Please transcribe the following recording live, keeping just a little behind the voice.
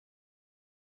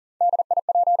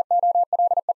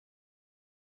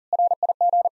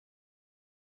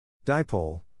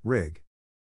Dipole, rig.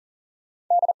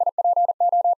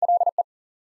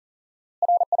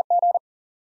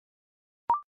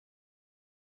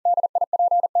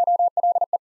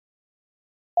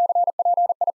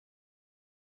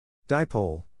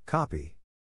 Dipole, copy.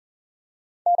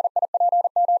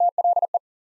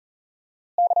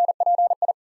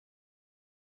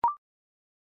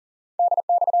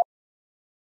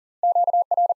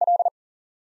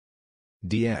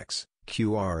 DX,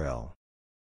 QRL.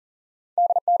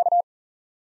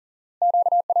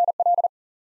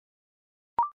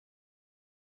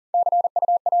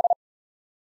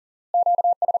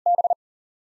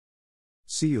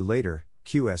 See you later,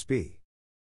 QSB.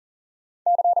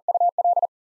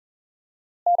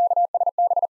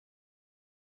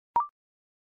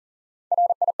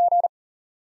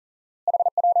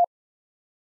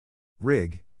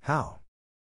 Rig, how?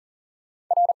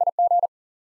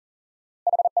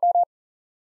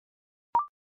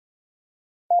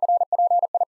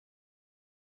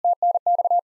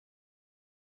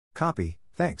 Copy,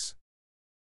 thanks.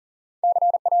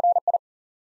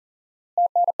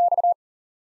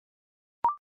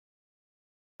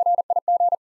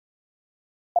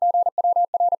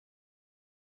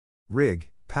 Rig,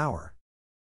 power.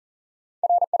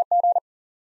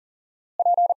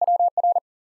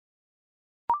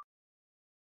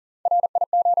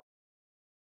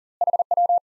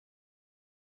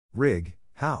 Rig,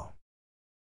 how?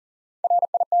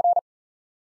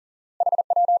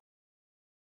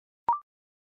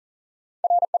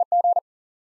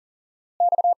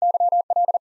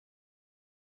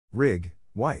 Rig,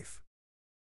 wife.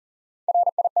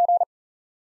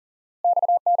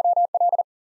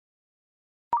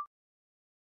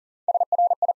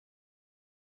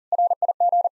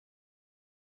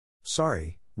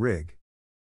 Sorry, rig.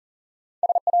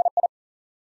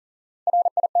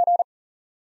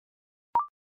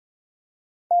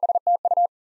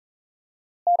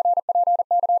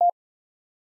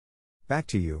 Back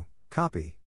to you,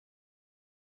 copy.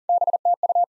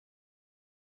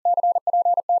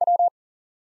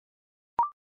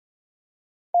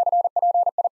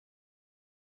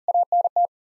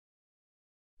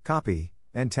 Copy,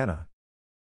 antenna.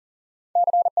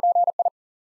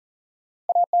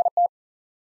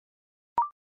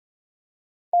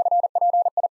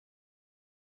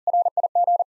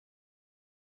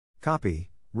 Copy,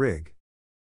 rig.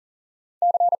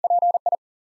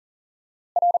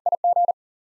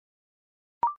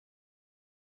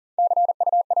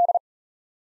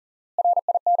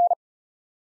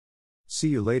 See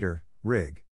you later,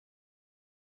 rig.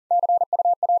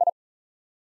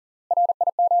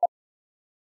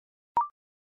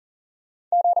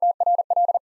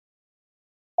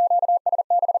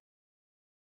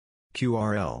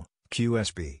 QRL,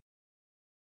 QSB.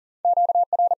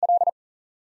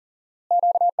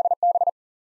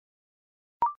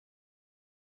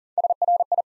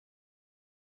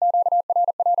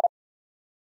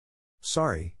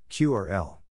 Sorry,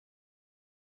 QRL.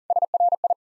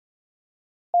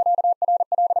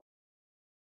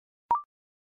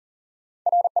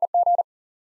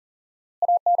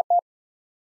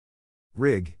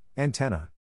 Rig, antenna.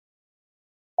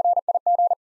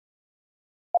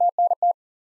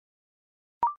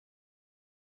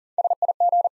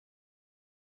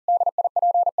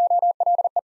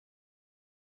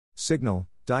 Signal,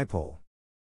 dipole.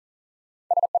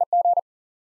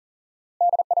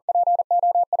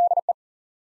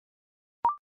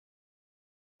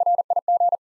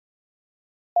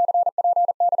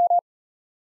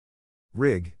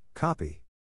 Rig, copy.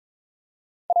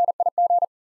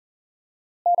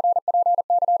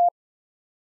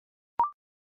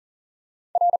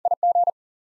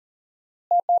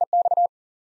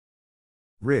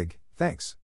 Rig,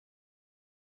 thanks.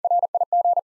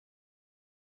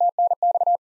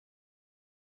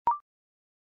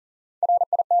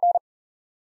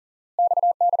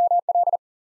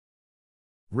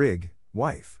 Rig,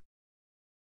 wife.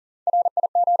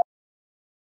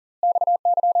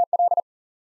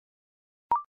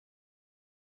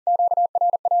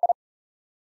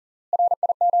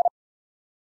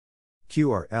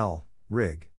 QRL,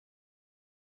 rig.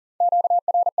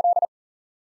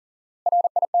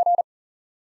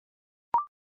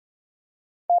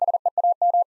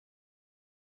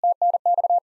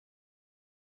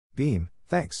 Beam,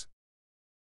 thanks.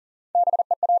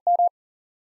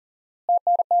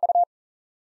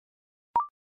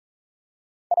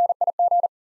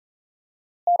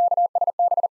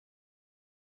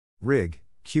 Rig,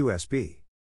 QSB.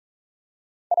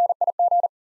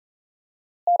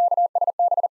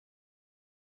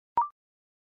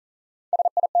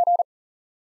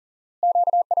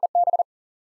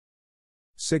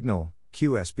 Signal,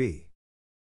 QSB.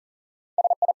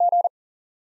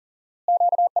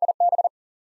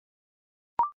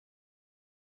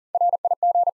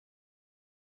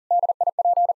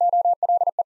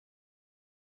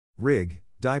 Rig,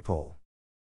 dipole.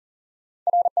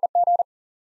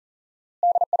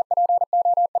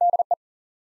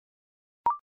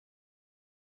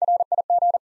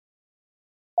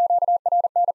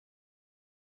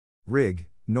 Rig,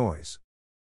 noise.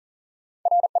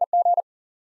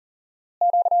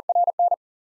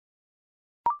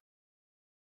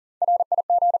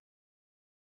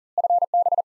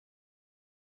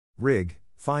 Rig,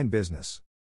 fine business.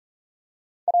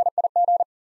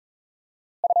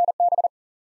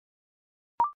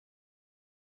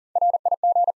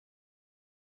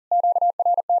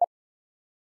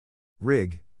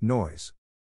 Rig, noise.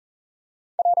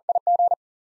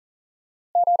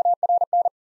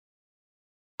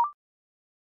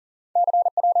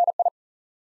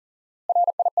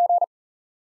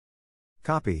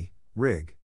 Copy,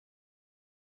 rig.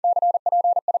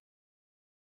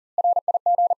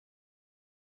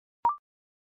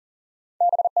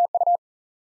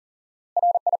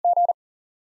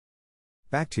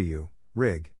 Back to you,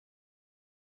 rig.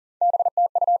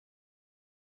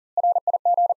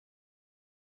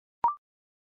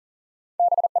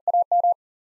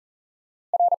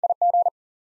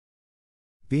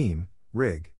 Beam,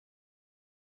 rig.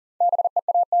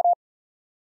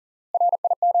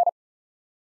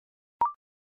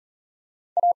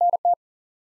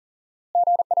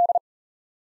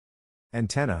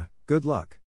 Antenna, good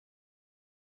luck.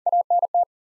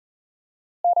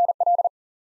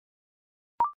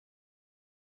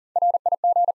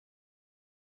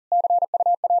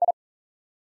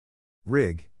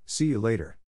 Rig, see you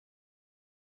later.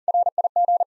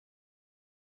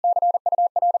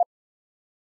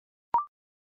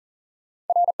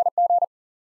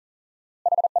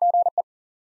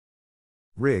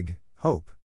 Rig,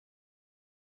 hope.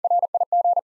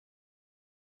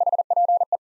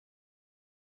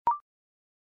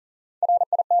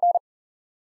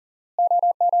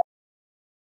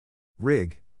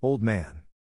 Rig, old man.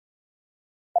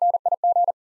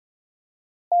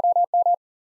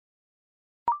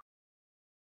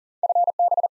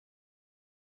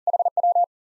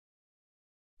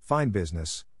 Fine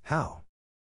business, how?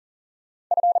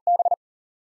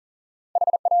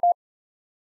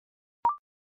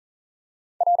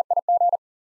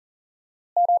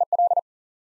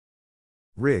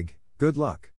 Rig, good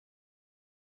luck.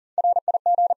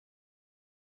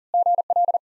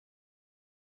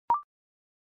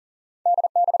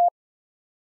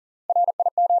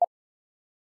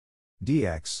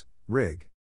 DX, rig.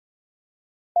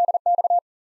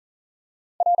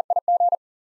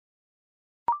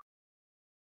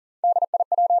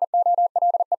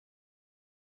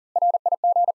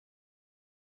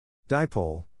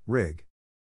 Dipole, rig.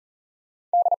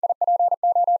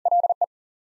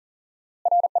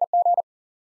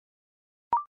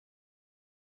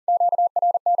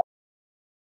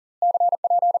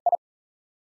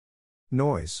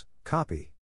 Noise,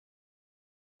 copy.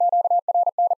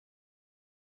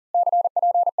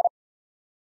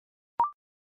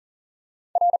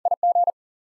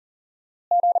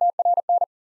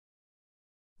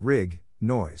 Rig,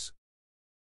 noise.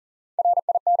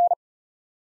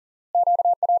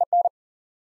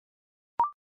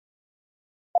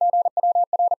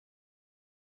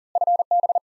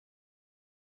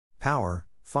 Power,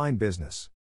 fine business.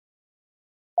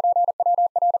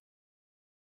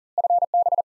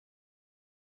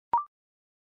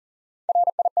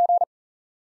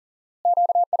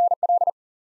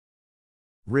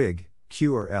 Rig,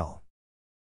 Q or L.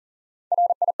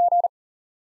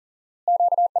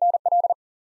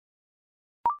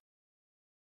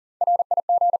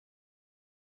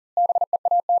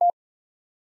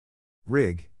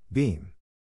 Rig, beam.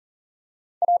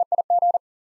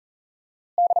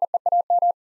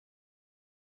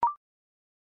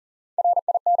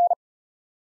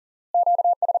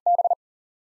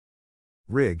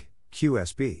 Rig,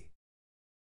 QSB.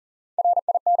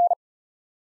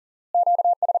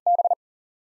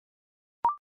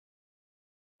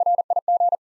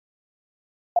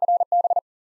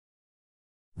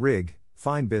 Rig,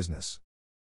 fine business.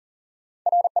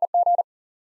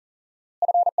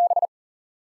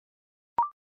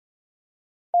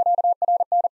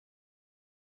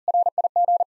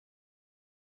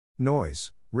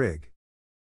 Noise, rig.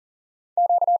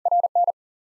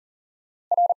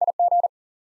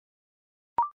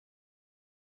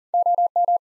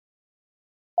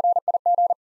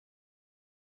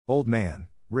 Old man,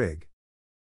 rig.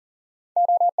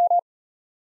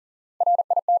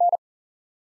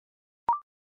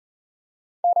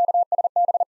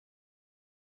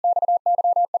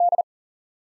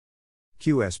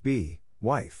 QSB,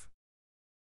 wife.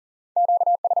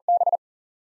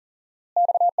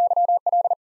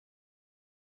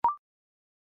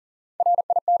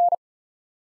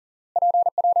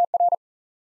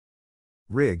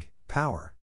 Rig,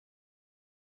 power.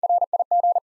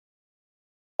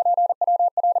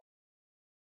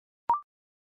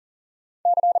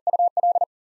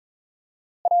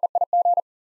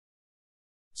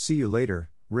 See you later,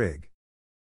 rig.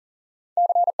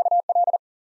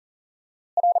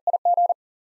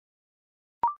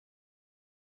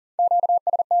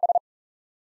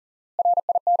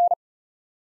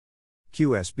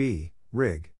 QSB,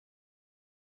 rig.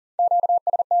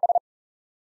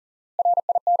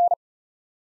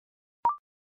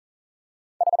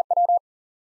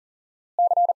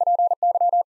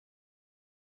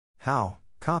 How,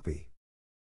 copy.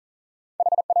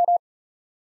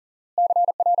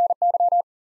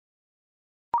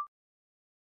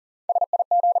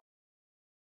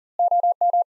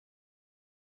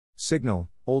 Signal,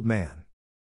 old man.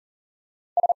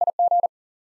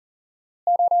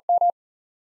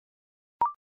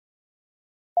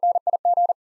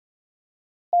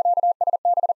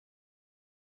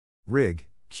 Rig,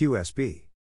 QSB.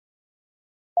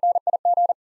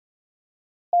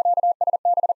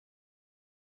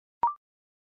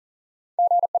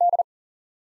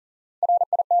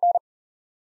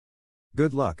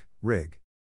 Good luck, rig.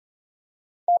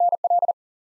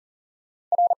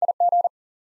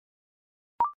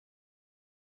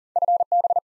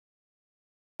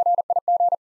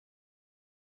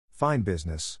 Fine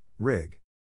business, rig.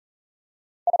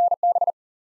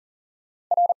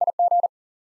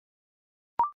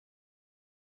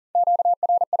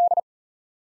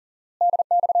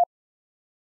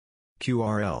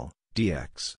 QRL,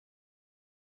 DX.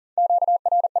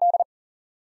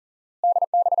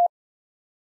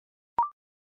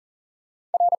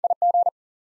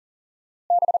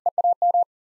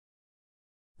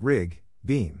 Rig,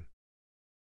 beam.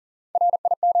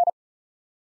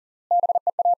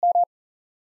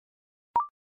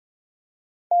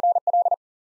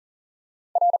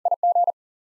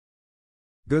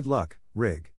 Good luck,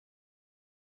 rig.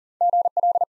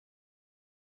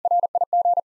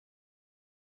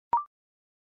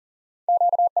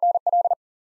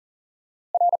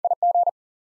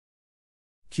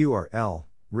 QRL,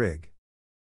 rig.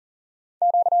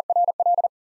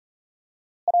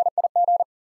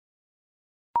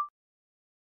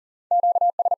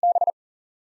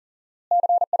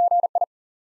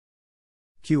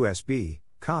 QSB,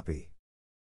 copy.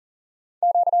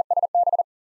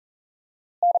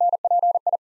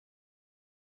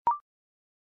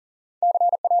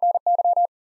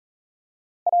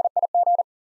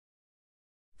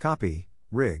 Copy,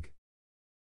 rig.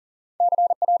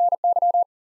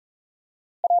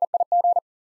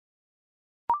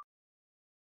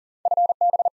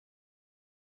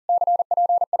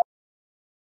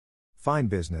 Fine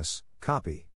business,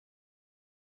 copy.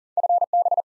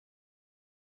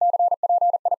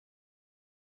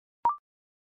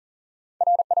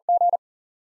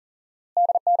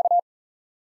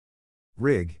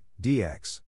 Rig,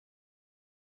 DX.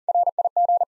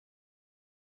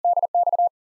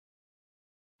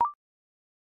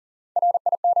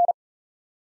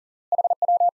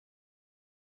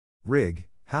 Rig,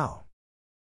 how?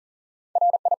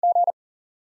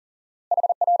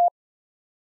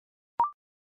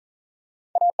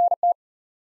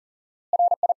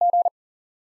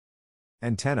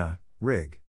 Antenna,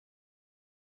 rig.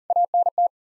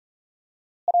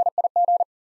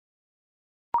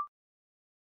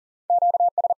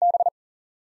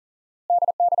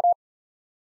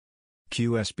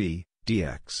 QSB,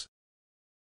 DX.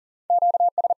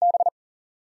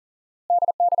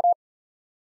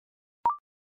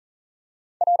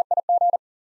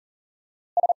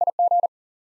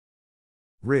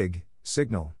 Rig,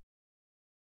 signal.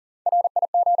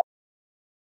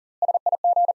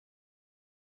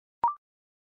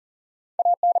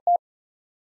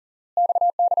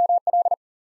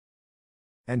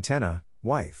 Antenna,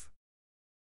 wife.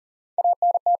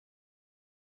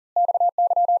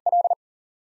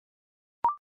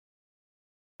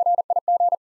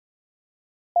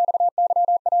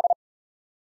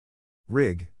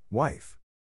 Rig, wife.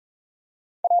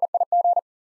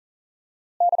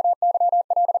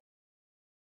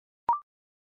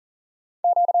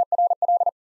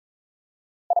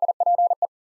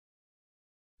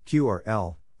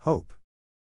 QRL, hope.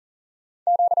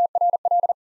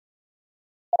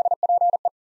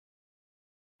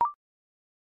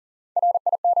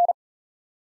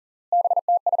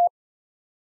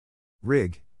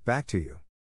 Rig, back to you.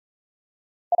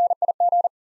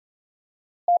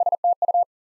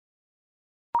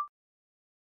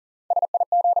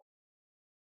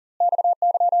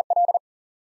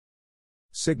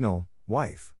 Signal,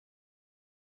 wife.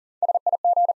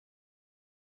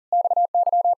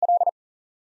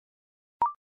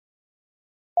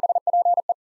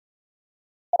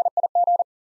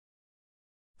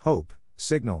 Hope,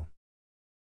 signal.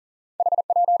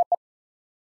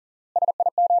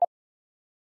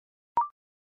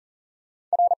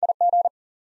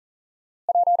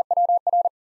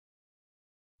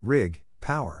 Rig,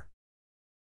 power.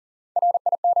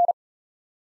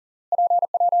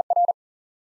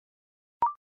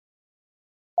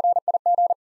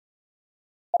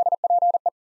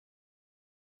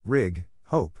 Rig,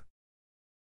 hope.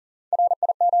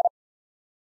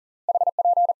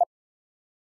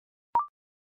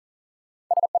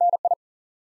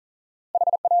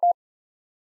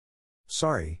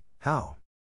 Sorry, how?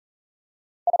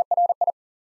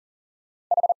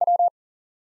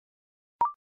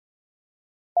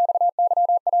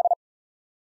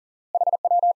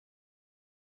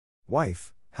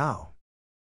 Wife, how?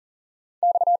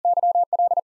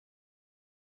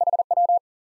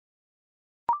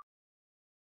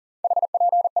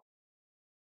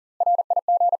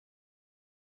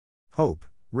 Hope,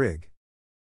 rig.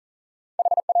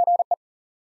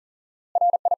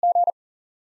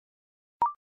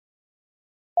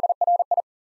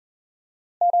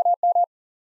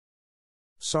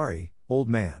 Sorry, old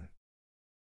man.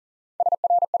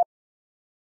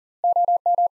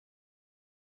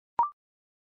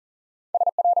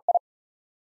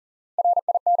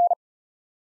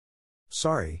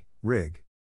 Sorry, rig.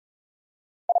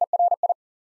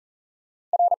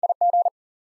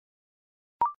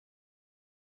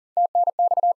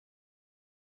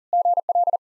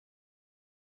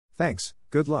 Thanks,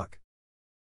 good luck.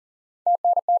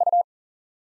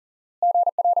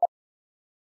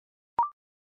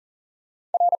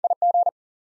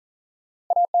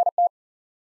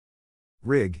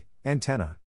 Rig,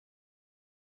 antenna.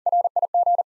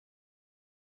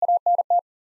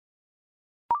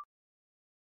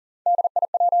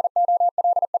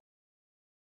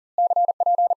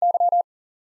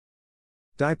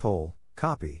 Dipole,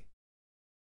 copy.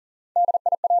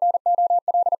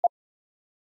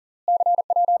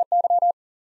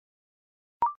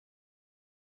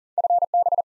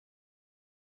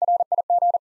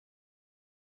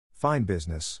 Fine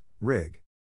business, rig.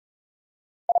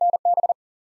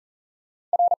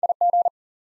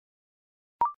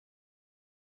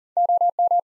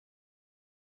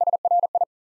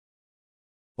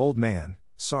 Old man,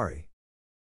 sorry.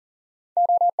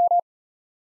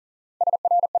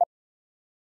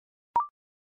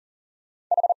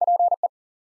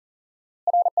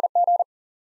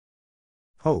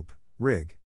 Hope,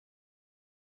 rig.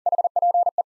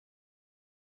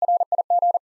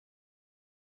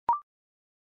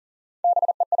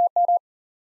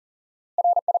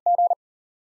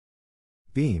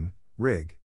 Beam,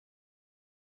 rig.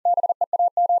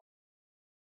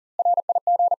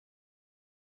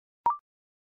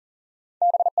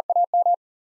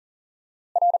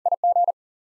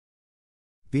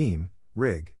 Beam,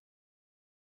 rig.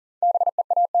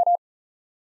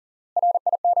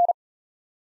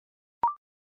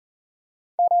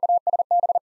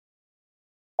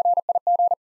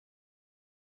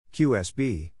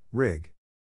 QSB, rig.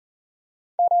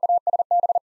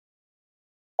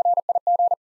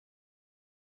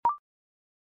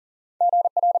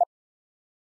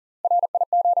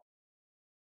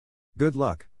 Good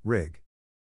luck, rig.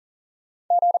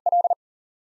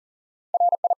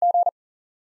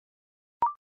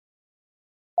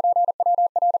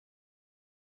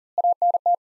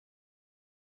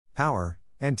 Power,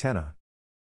 antenna.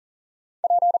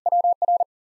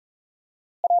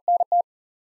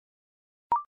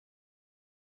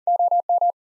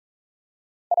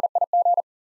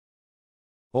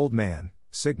 Old man,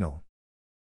 signal.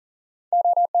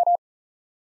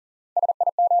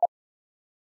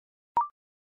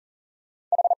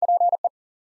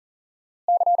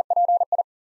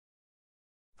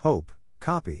 Hope,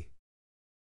 copy.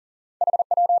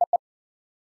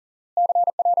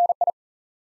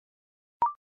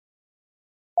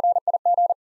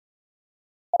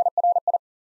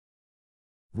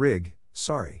 Rig,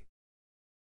 sorry.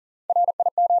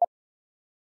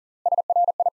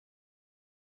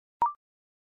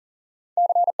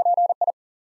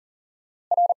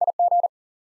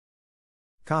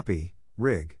 Copy,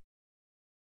 rig.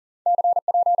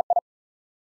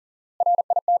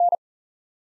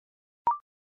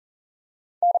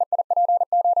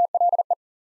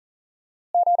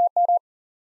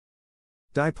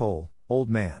 Dipole, old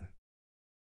man.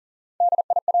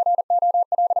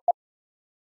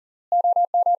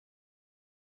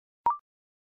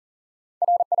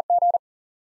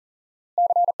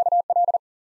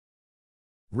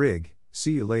 Rig,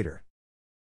 see you later.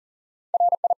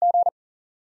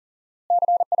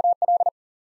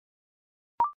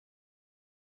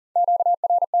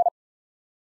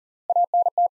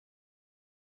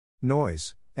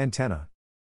 Noise, antenna.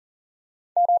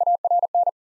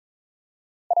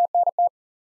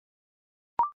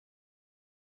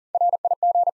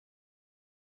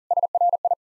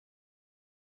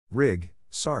 Rig,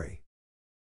 sorry.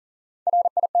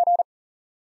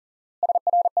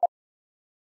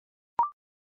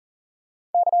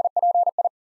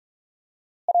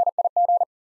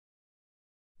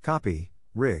 Copy,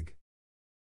 rig.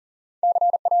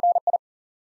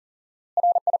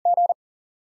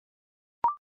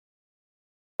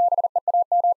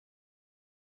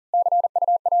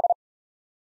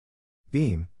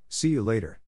 Beam, see you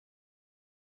later.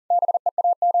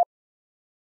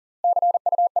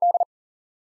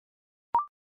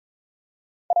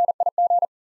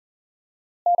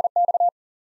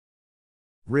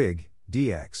 Rig,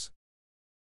 DX.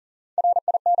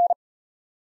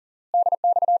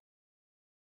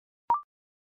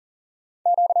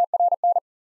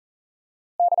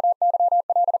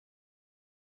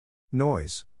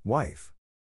 Noise, wife.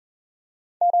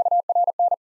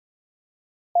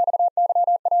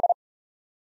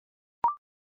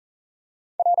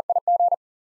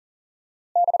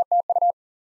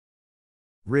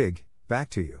 Rig, back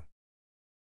to you.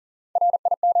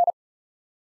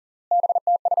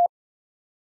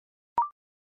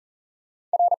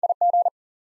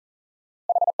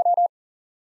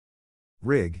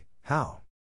 Rig, how?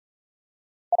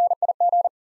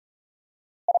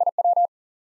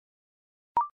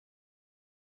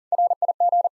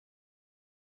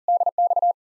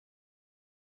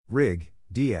 Rig,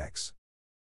 DX.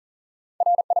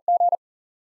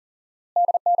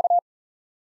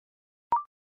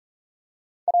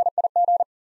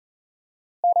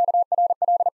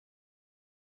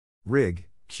 Rig,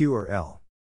 Q or L.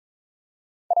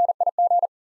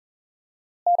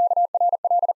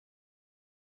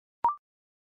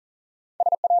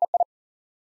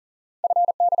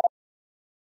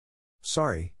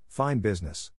 Sorry, fine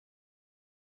business.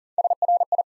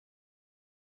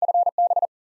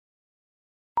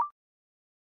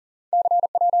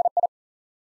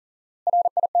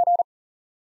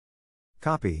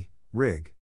 Copy,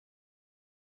 rig.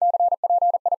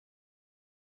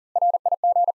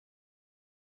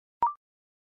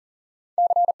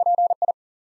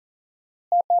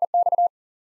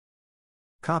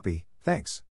 Copy,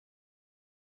 thanks.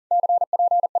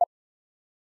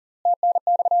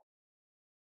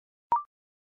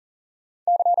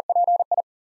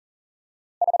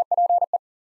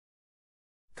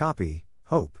 Copy,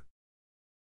 hope.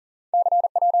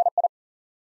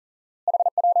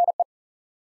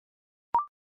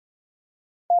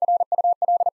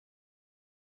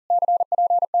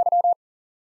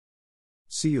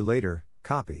 See you later,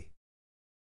 copy.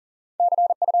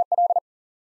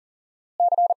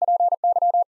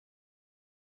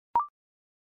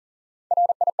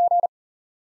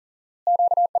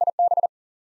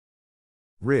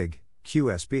 Rig,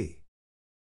 QSB.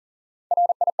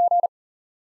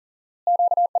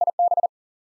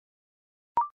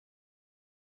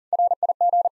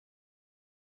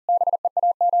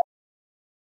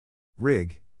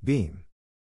 Rig, beam.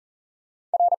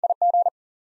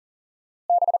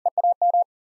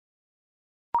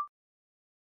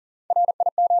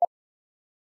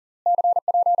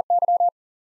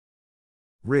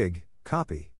 Rig,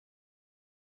 copy.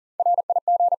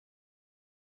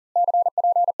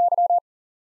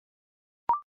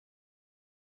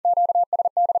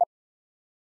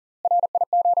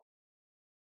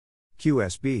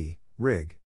 QSB,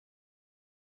 rig.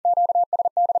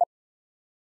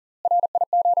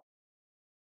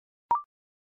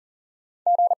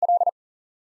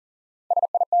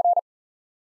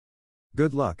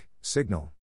 Good luck,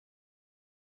 signal.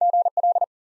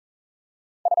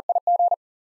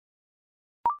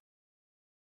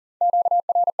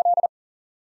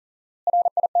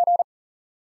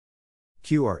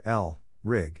 QRL,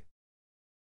 rig.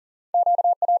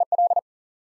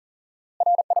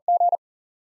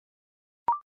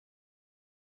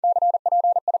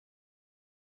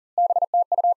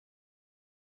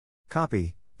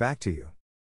 Copy, back to you.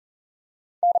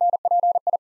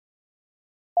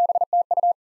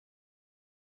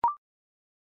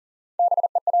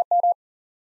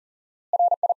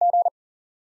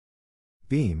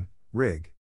 Beam,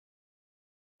 rig.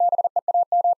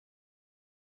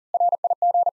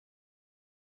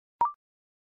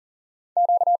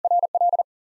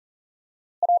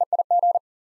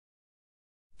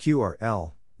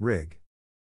 QRL, rig.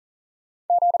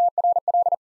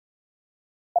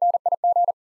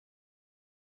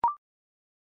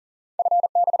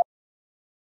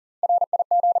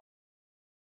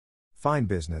 Fine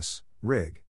business,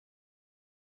 rig.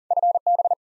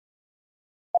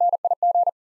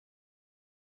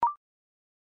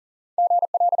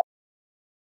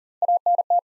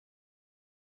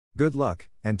 Good luck,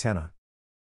 antenna.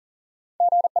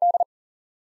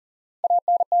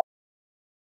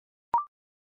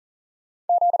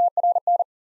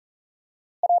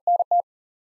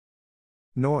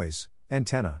 Noise,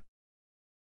 antenna.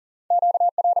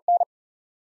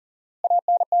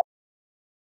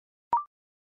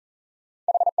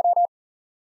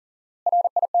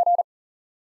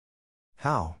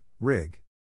 How, rig.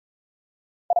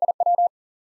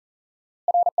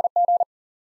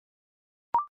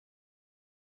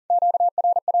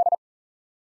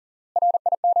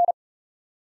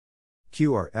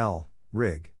 QRL,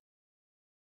 rig.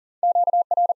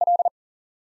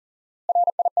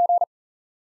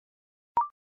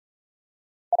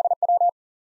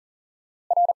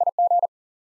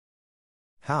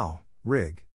 How,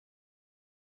 rig.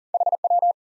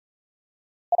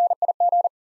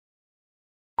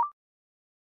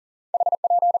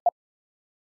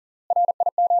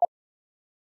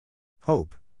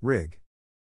 Hope, rig.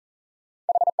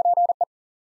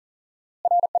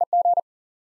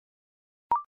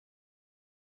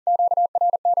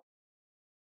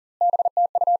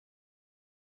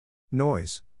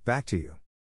 Noise, back to you.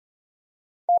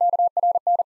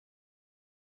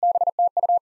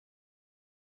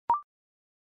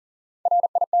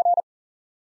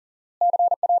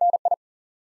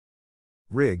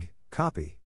 Rig,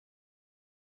 copy.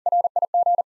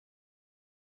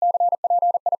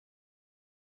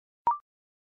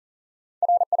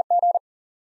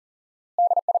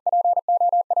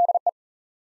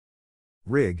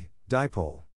 Rig,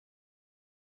 dipole.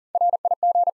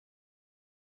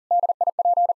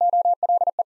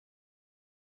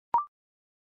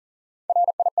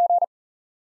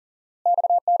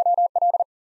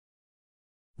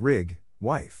 Rig,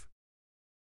 wife.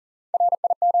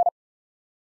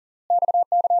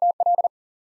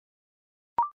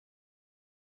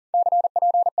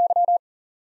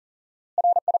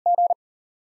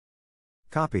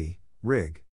 Copy,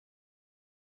 rig.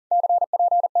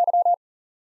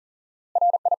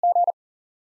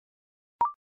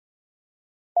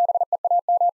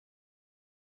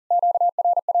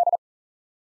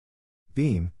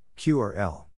 Beam,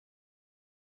 QRL.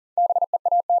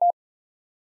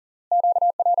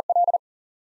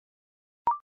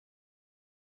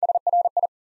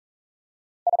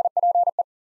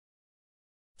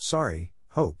 Sorry,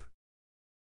 hope.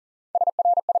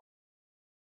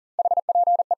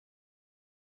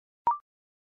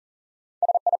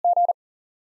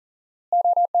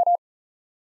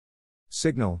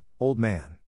 Signal, old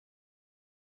man.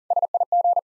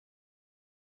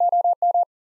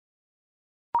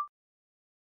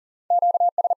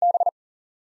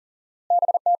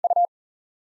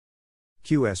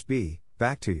 QSB,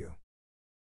 back to you.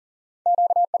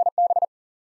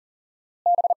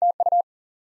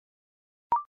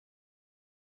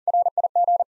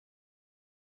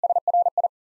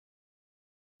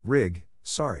 Rig,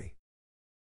 sorry.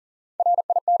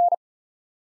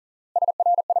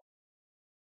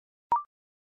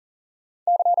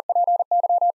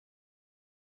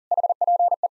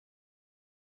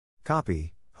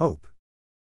 Copy, hope.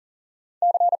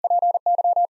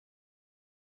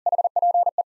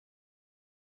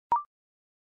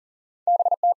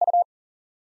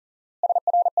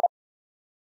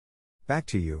 Back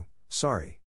to you,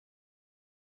 sorry.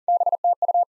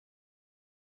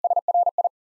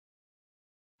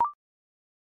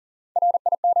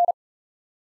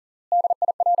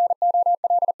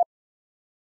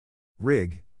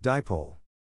 Rig, dipole.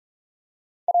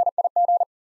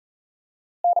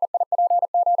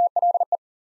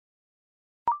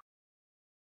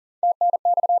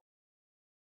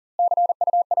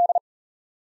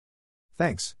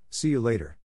 Thanks, see you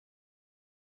later.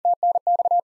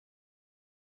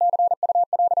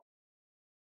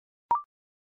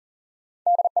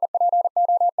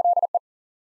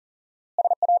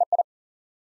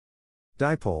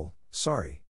 Dipole,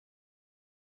 sorry.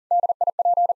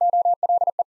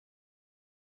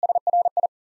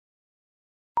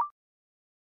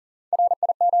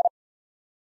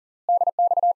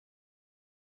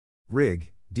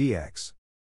 Rig, DX.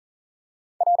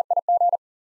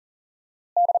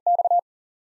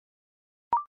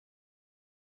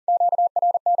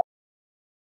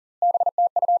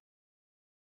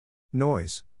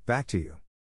 Noise, back to you.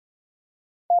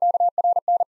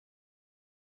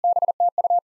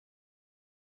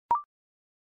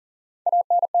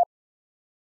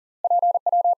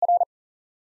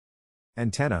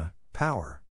 Antenna,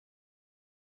 power.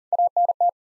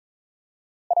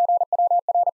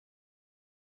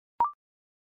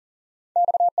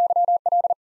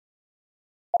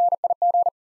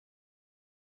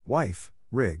 Wife,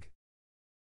 rig.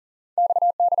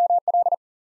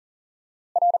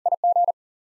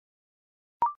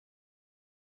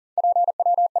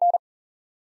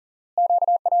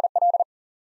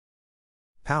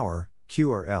 Power,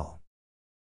 Q or L.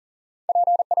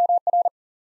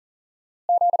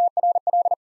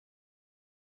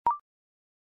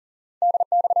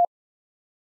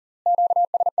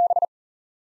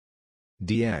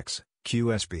 DX,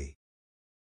 QSB.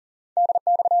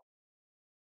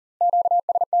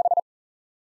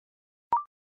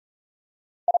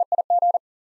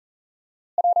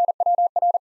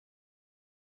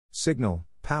 Signal,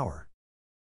 power.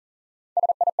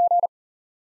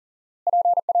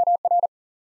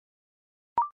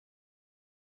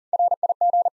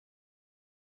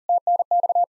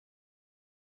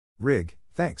 Rig,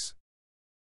 thanks.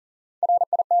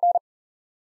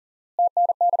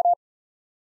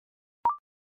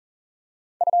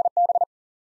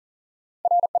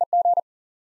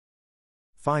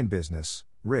 Fine business,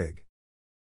 rig.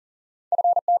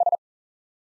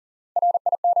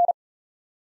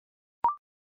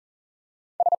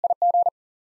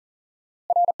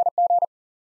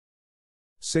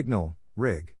 Signal,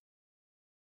 rig.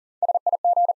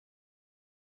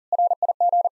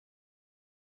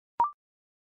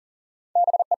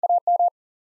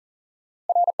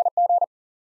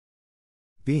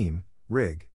 Beam,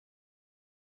 rig.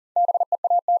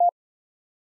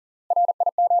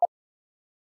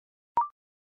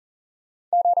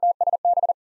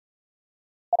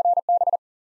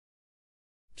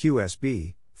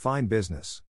 QSB, fine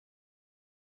business.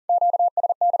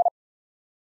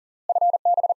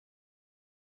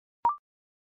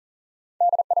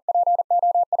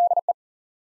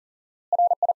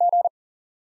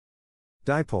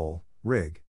 Dipole,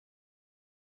 rig.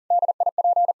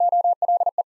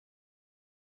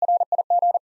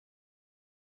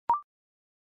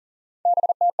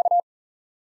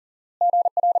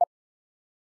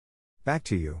 Back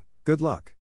to you, good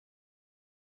luck.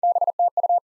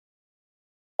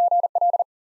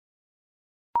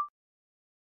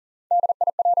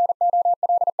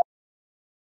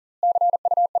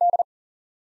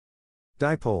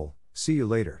 Dipole, see you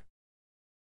later.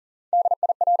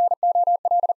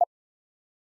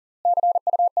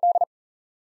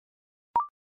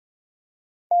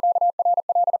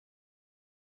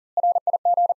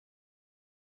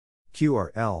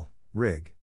 QRL,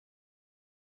 rig.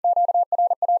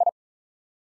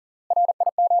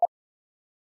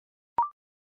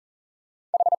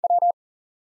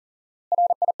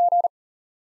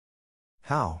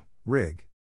 How, rig.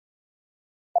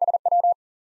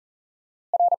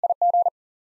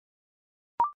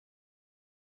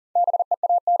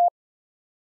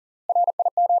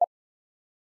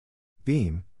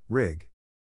 Beam, rig.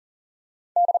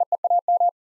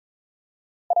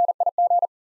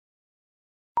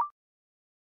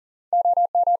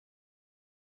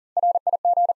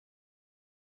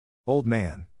 Old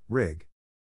man, rig.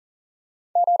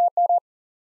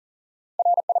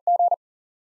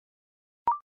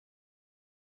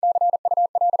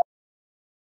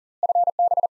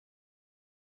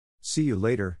 See you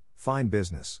later, fine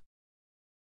business.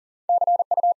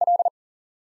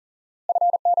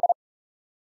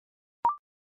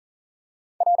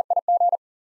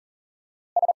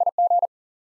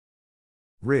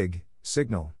 Rig,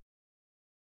 signal.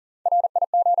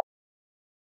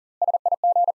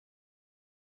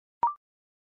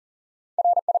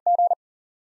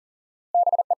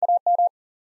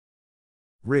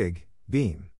 Rig,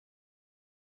 beam.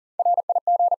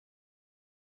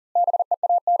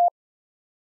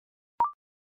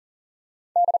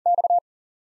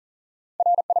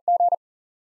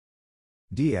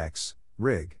 DX,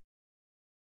 rig.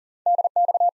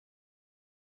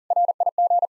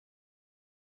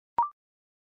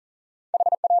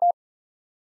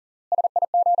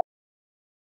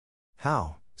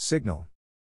 How, signal.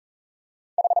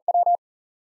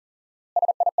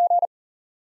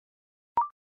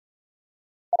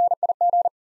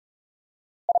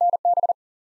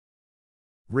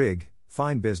 Rig,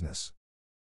 fine business.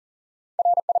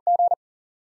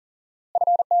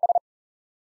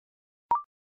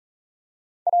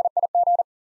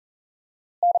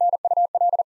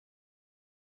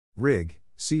 Rig,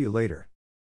 see you later.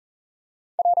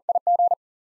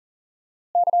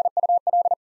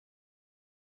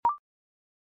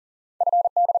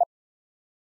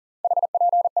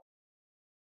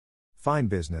 Fine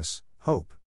business,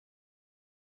 hope.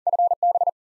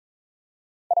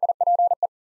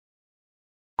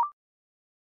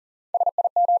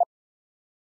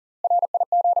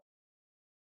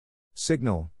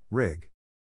 Signal, rig.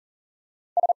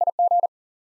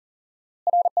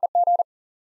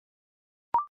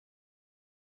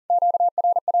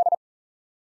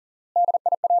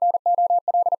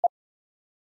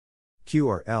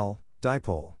 QRL,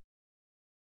 dipole.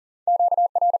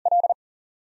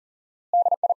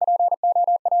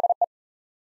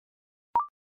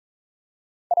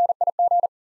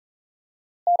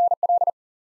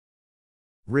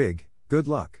 Rig, good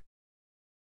luck.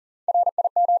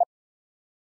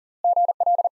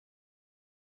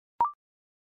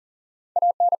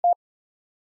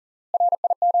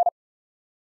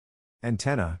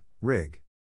 Antenna, rig.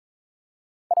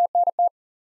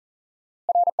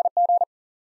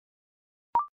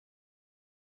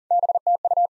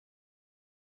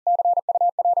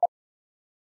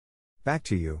 Back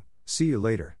to you, see you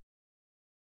later.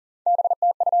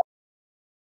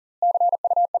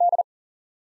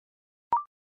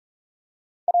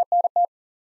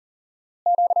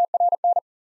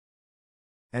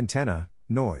 Antenna,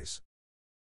 noise.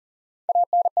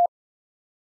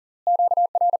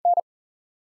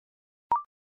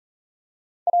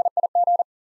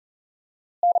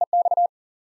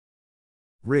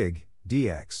 Rig,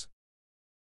 DX.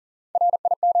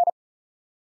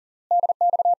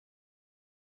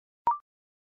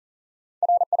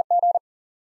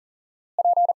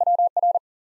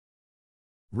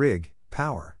 Rig,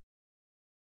 power.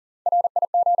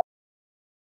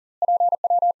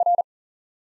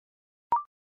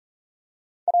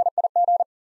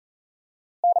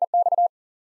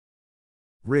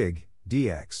 Rig,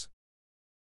 DX.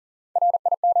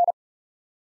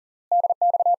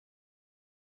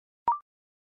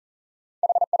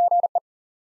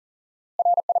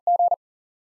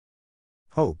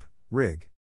 Hope, rig.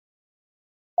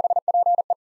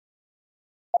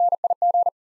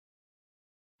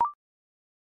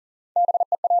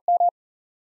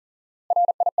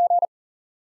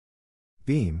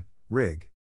 Beam, rig.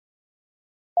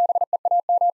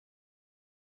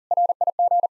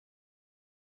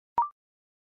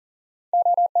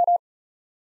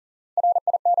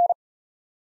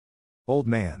 Old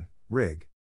man, rig.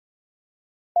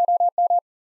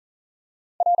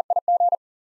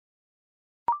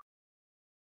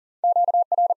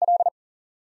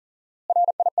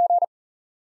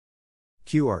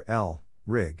 QRL,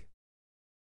 rig.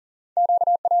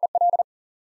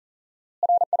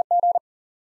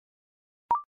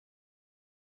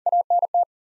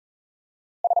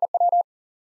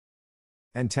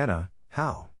 Antenna,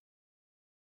 how?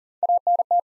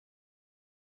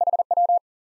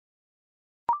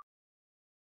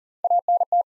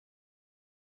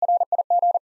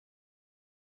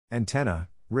 Antenna,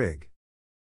 rig.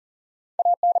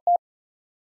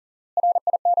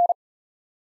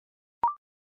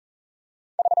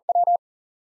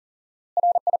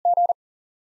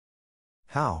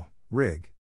 How, rig.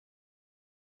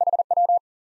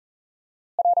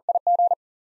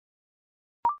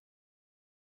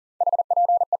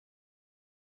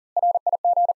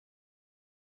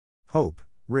 Hope,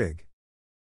 rig.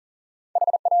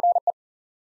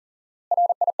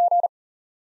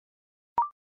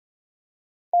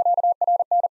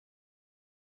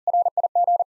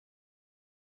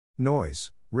 Noise,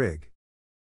 rig.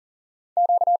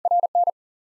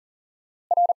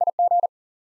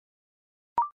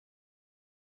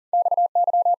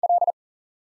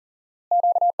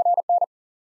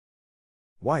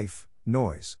 Wife,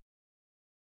 noise.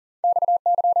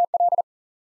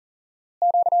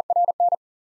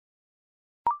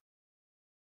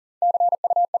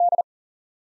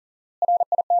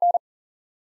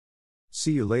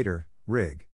 See you later,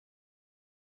 rig.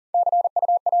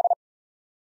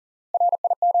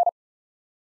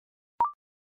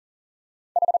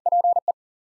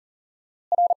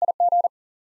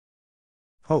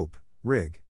 Hope,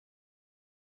 rig.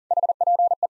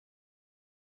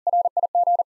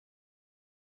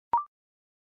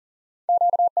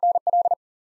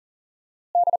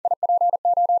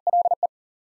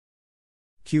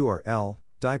 QRL,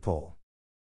 dipole.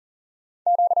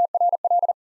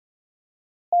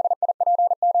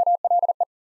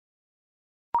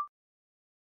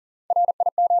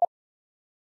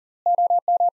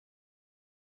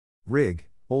 Rig,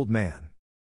 old man.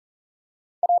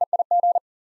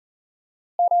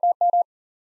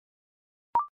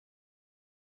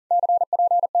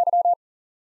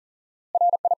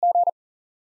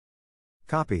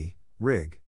 Copy,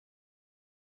 rig.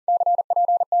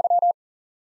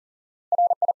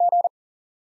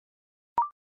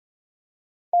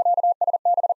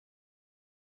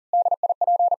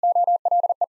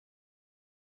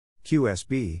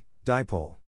 QSB,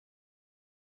 dipole.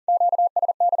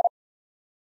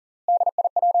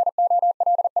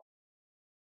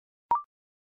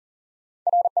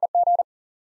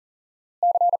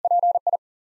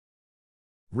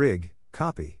 Rig,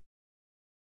 copy.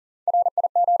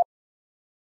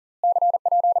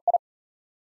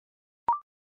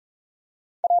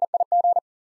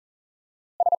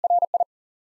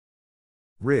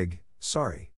 Rig,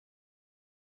 sorry.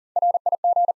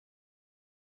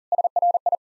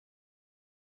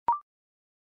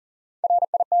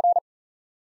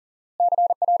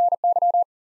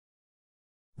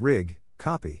 Rig,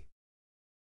 copy.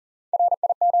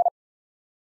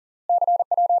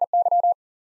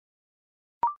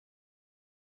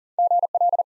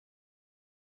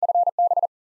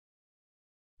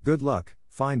 Good luck,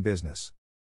 fine business.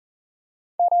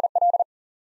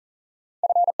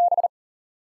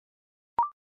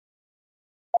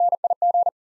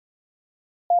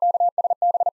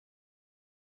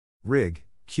 Rig,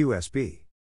 QSB.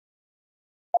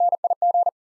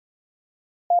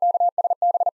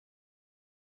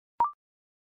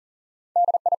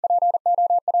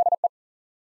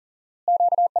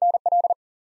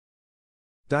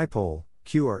 Dipole,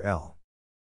 Q or L.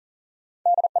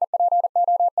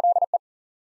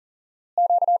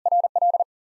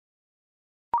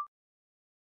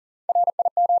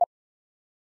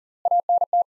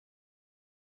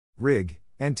 Rig,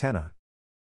 antenna.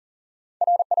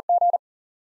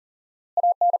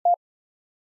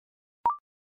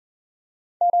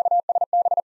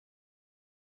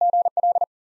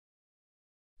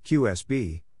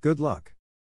 QSB, good luck.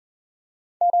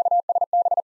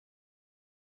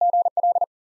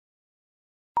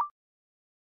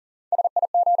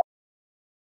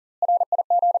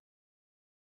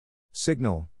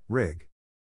 Signal, rig.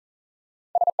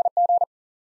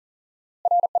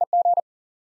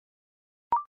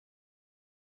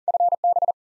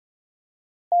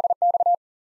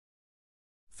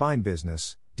 Fine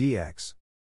business, DX.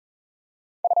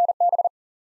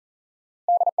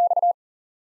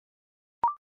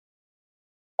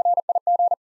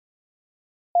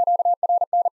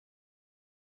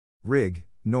 Rig,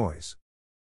 noise.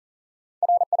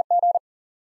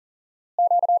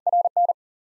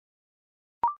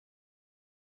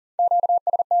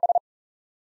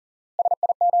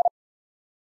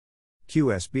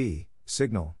 QSB,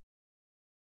 signal.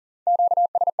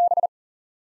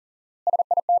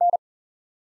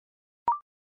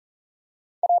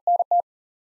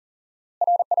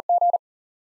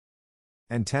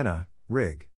 Antenna,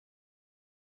 rig.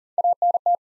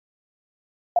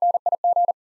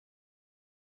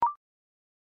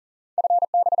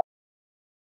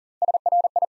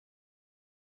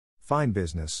 Fine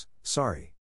business,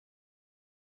 sorry.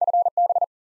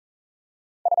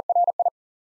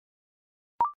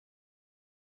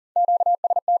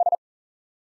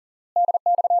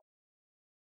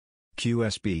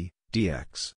 QSB,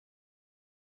 DX.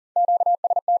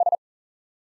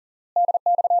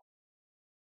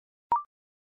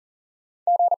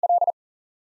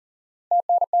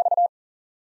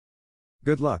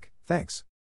 Good luck, thanks.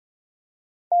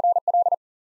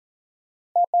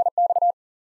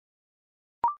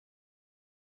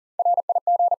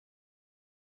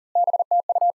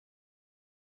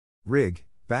 Rig,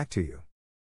 back to you.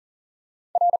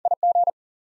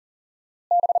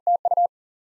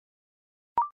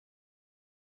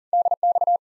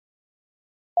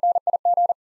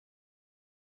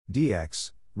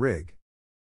 DX, rig.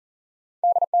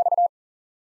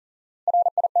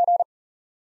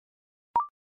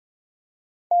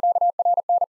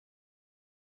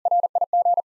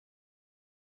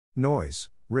 Noise,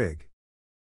 rig.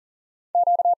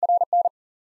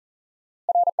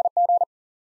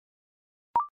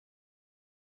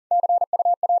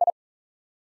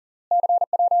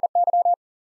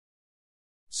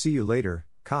 See you later,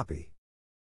 copy.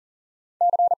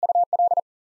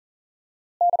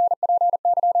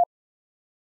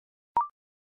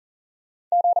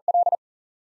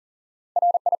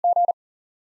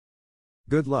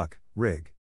 Good luck,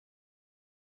 rig.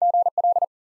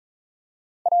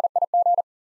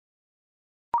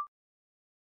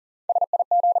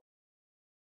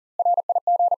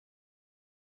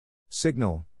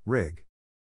 Signal, rig.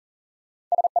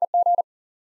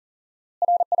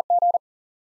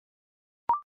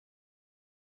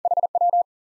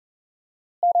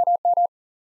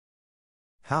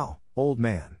 How, old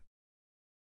man?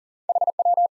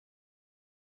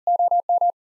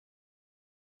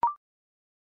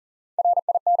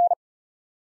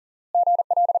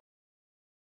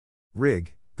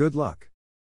 Rig, good luck.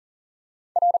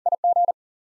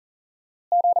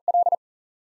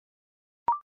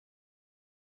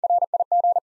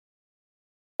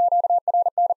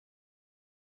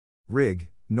 Rig,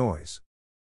 noise.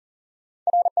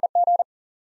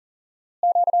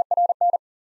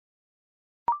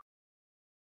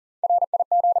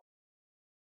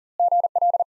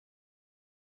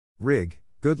 Rig,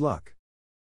 good luck.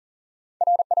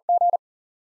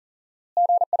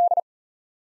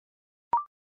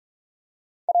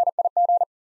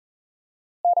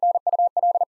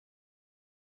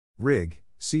 Rig,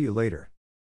 see you later.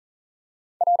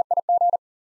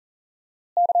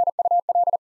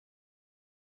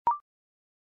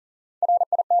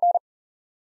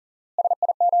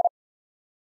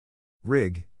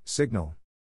 Rig, signal.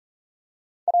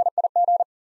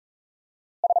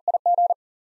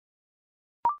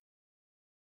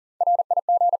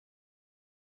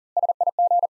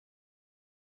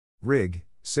 Rig,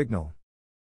 signal.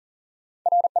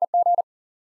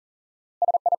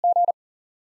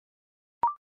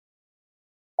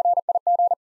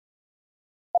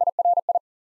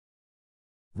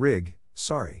 Rig,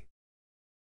 sorry.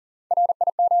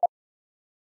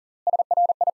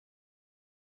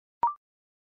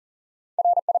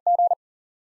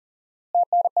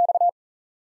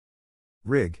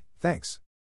 Rig, thanks.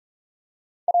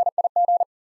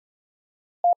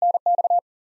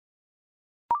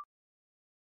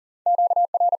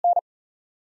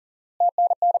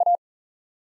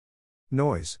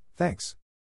 Noise, thanks.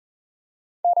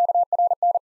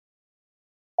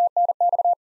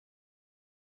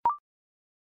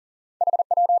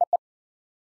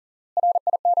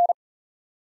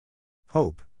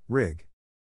 Hope, rig.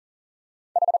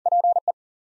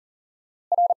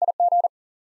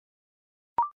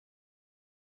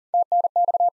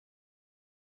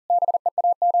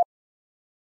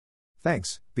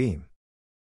 Thanks, beam.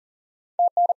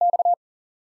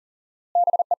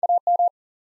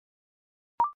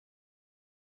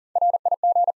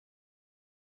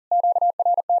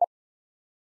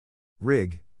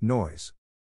 Rig, noise.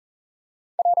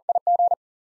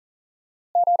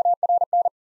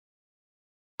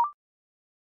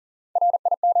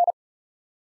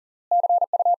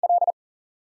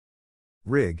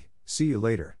 Rig, see you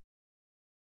later.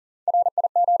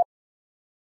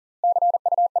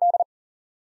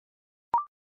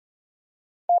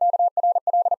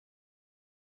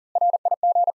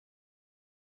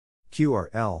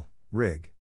 QRL,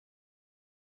 rig.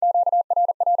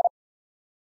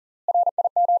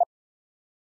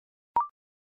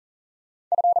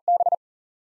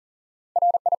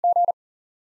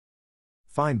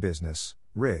 Fine business,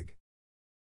 rig.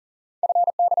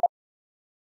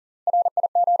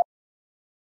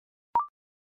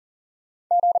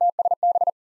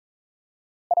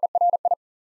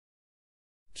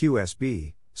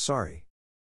 QSB, sorry.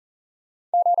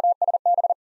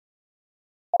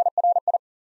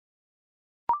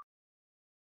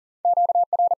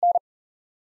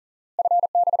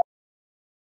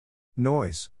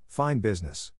 Noise, fine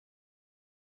business.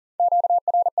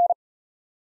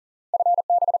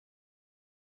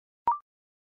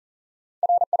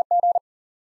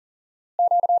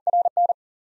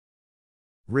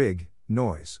 Rig,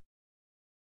 noise.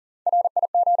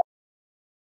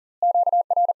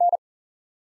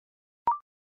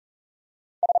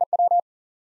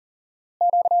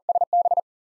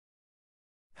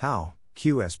 How,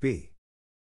 QSB.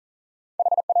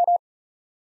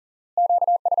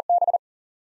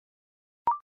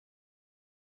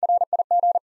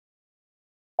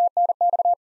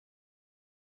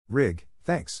 Rig,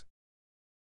 thanks.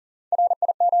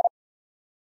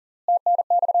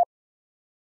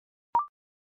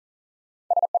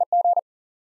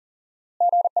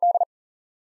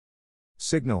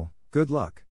 Signal, good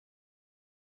luck.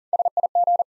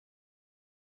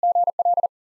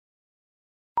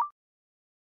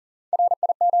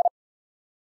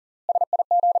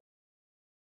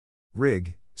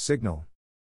 Rig, signal.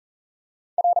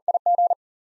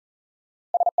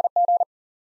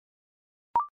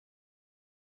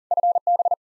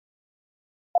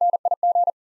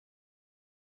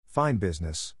 Fine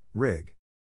business, rig.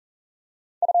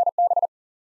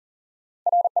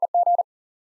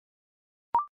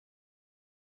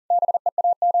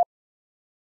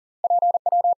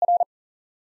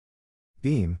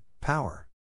 Beam, power.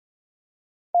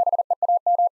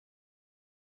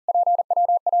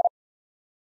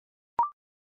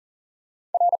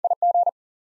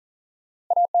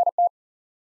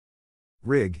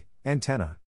 Rig,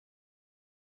 antenna.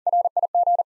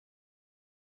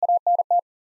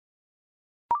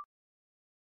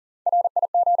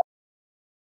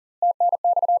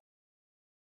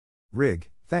 Rig,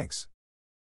 thanks.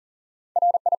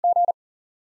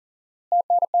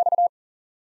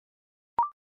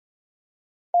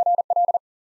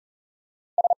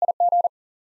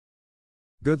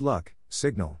 Good luck,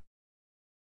 signal.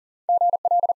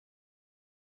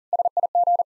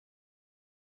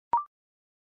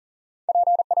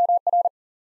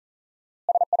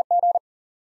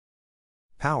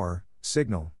 Power,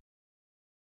 signal.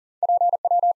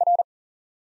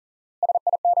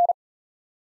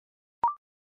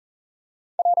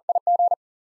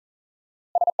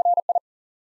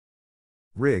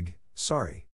 Rig,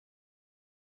 sorry.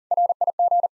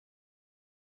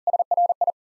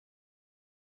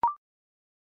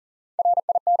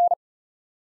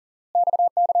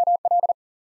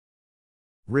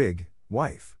 Rig,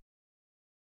 wife.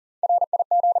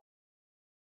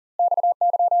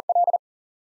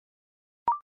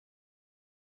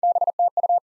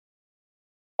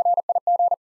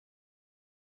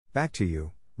 Back to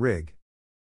you, rig.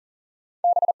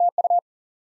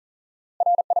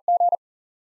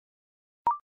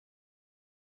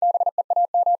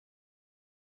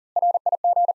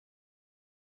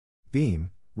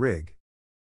 Beam, rig.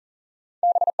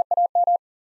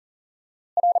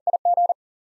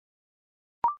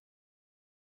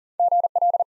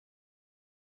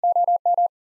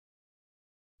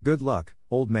 Good luck,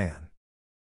 old man.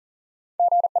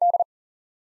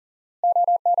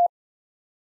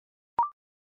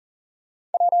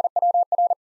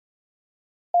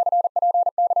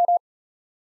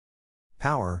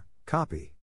 Power,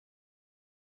 copy.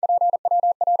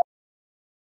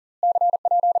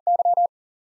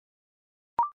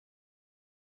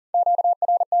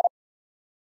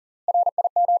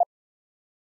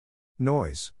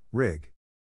 Noise, rig.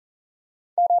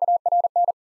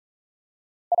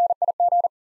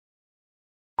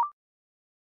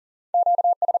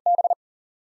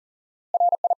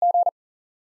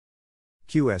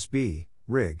 QSB,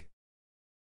 rig.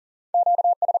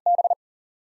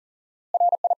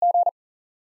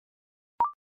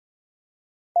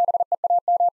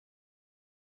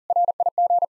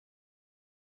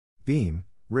 Beam,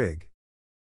 rig.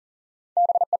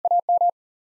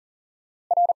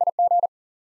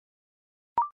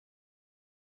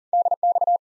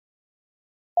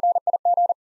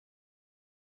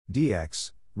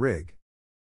 DX, rig.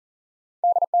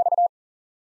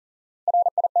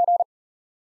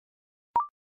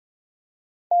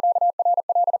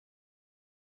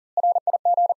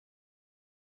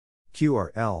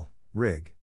 QRL,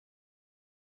 rig.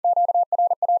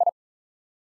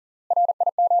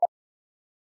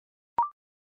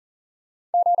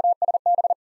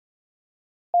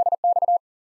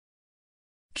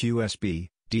 QSB,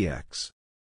 DX.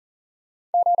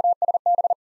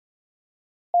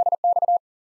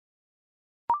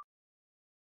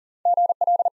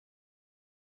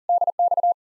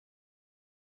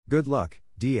 Good luck,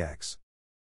 DX.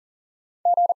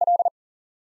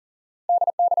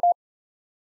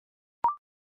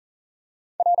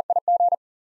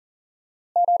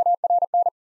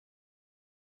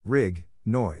 Rig,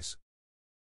 noise.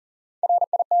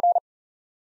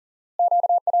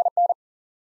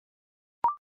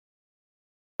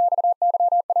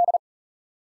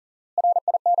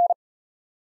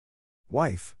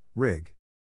 Wife, rig.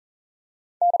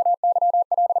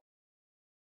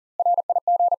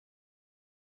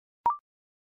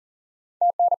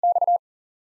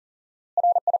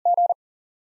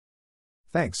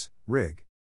 Thanks, rig.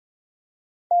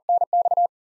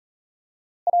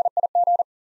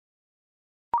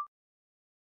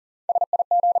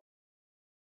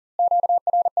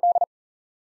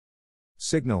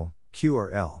 Signal,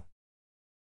 QRL.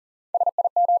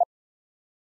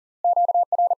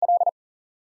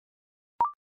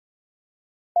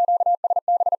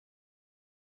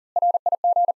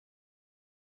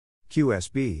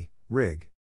 QSB, rig.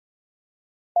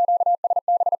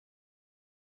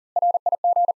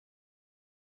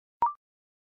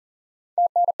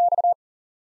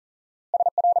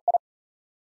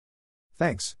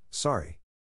 Thanks, sorry.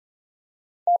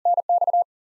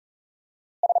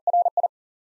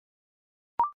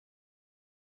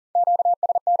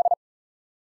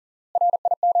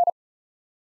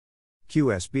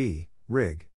 QSB,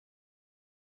 rig.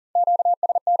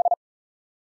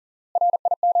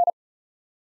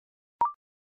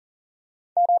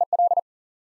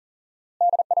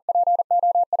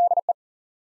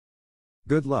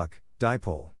 Good luck,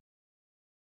 dipole.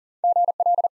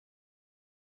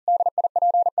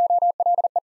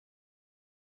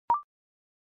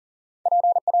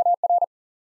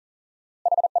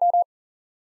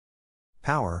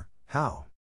 Power, how?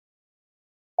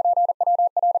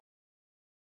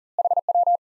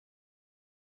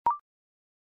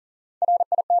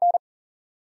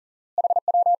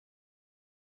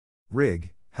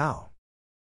 Rig, how?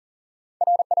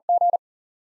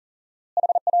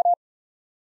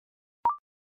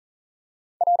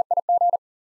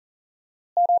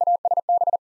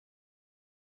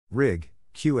 Rig,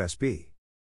 QSB.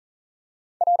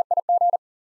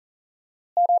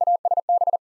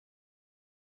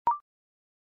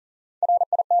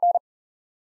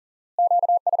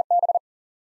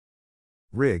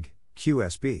 Rig,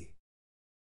 QSB.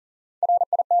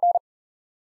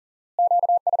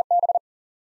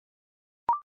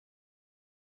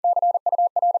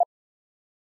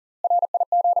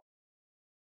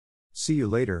 See you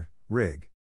later, Rig.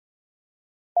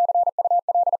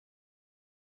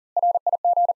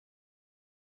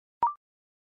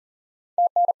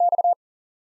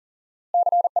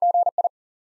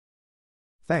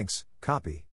 Thanks,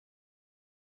 copy.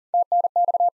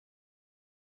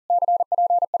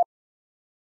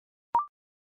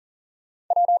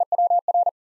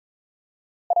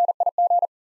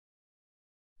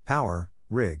 Power,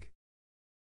 Rig.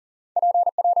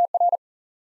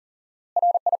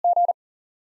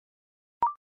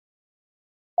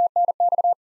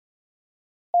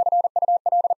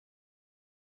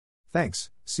 Thanks,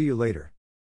 see you later.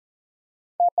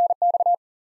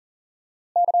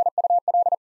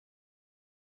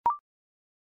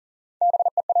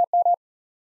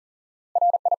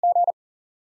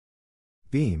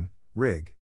 Beam,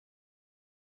 Rig.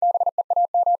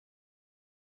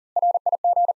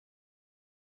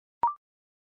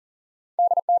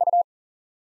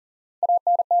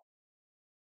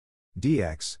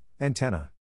 DX,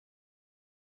 antenna.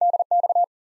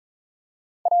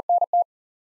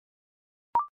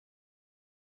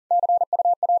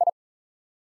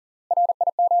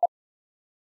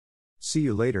 See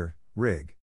you later,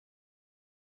 Rig.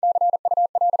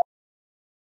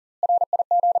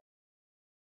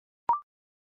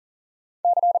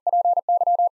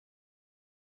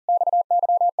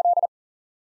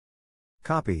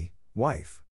 Copy,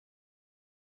 wife.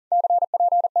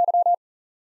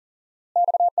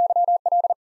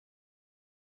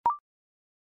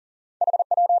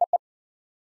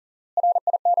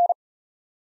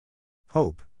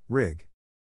 Hope, Rig.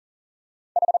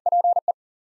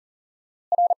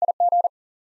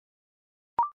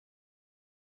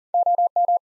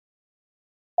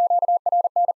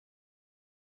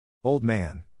 Old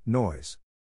man, noise.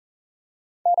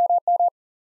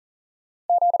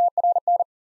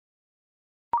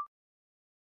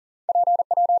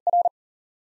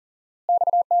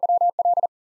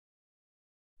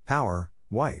 Power,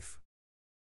 wife.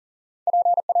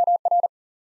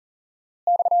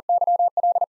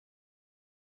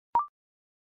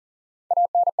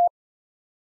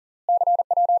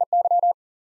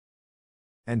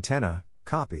 Antenna,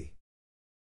 copy.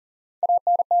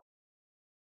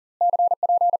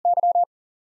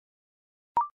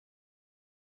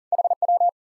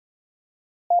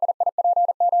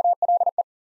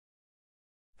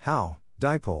 How,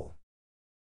 dipole.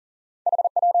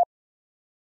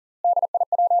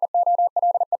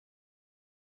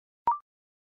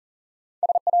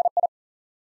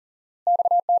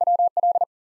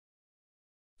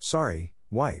 Sorry,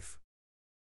 wife.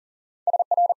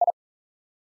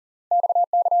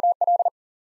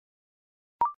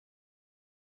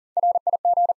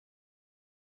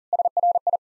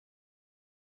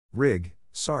 Rig,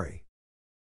 sorry.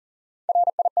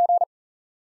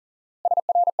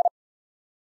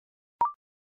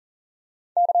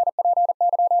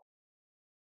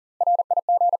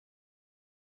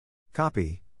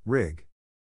 Copy, Rig.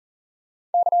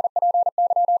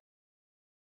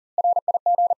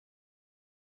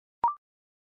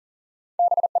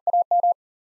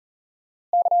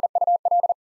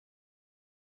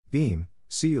 Beam,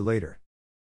 see you later.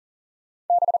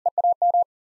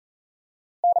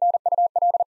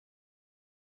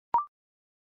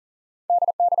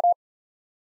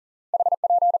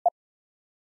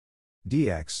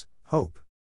 DX, hope.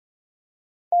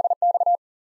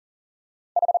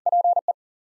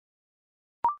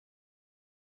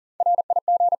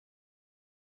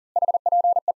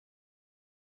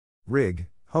 Rig,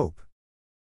 hope.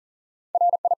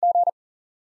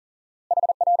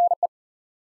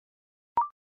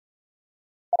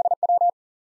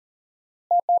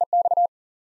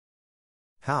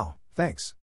 How,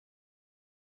 thanks.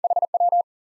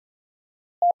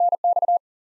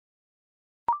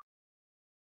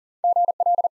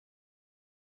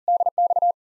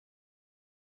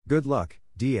 Good luck,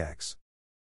 DX.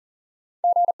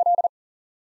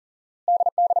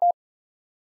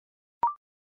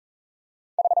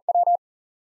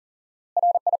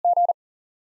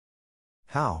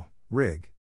 How, Rig.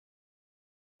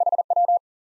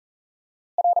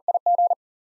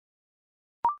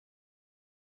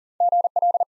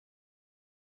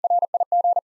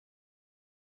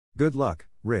 Good luck,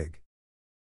 Rig.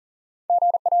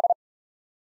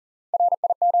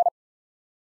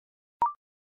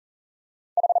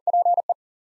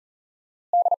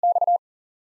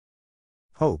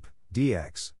 Hope,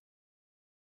 DX.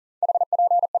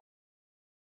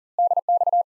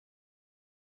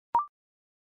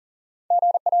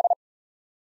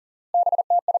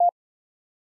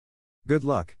 Good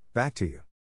luck, back to you.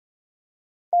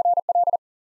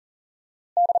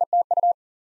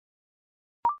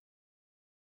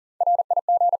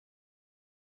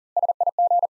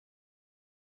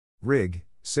 Rig,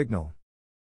 signal.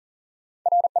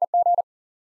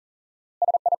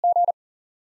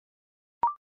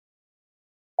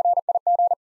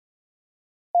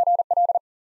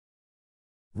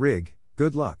 Rig,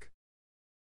 good luck.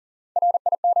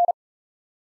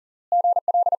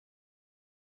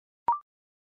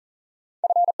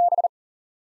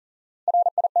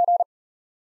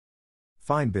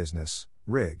 Fine business,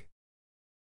 rig.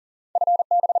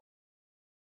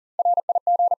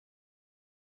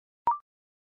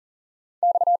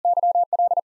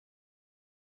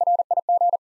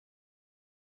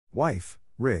 Wife,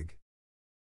 rig.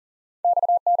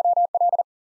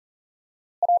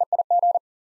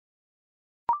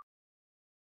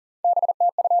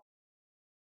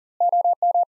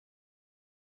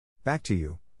 Back to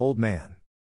you, old man.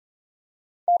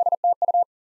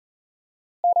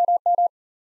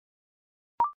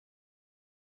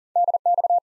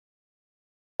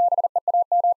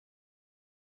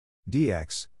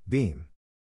 DX, beam.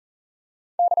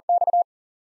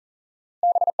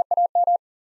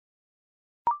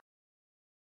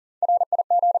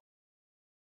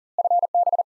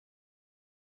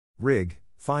 Rig,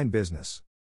 fine business.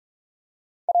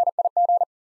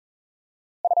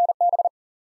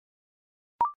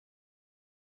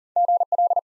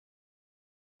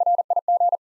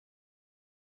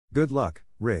 Good luck,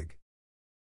 rig.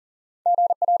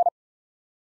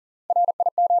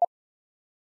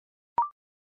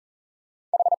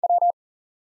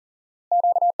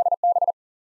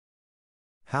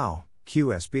 How,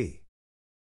 QSB.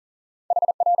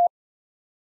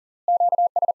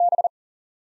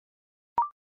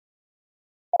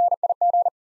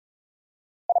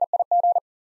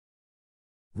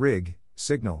 Rig,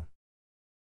 signal.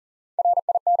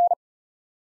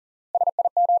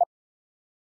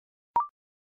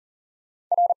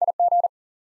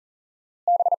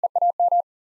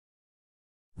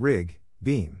 Rig,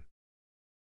 beam.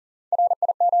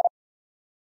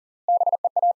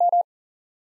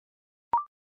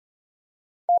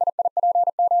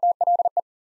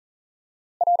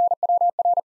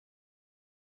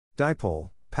 Dipole,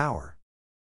 power.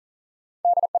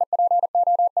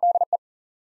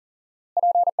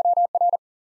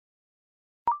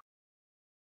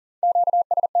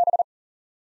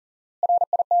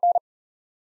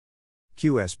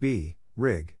 QSB,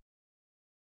 rig.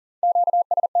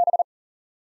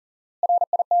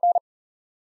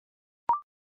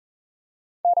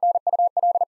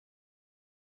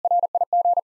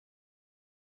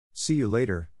 See you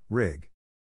later, rig.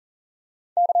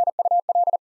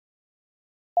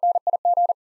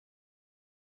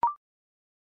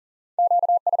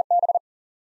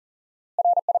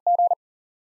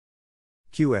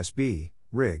 QSB,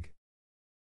 rig.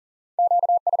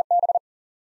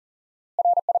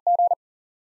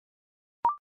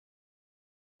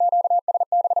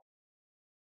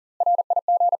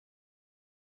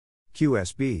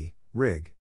 QSB,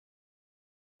 rig.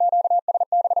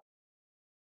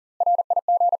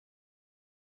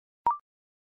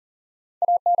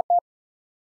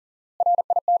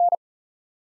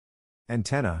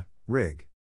 Antenna, rig.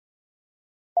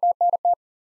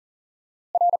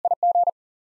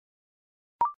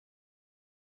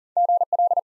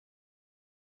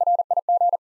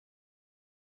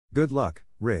 Good luck,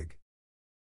 rig.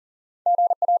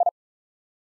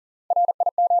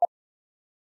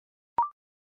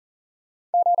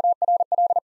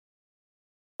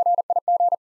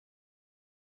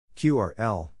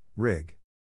 QRL, rig.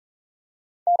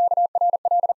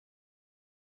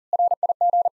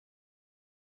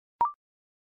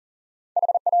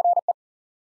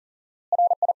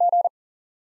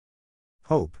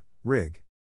 Hope, rig.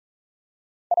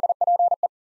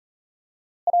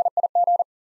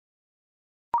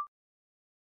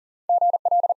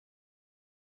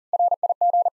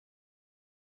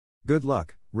 Good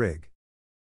luck, rig.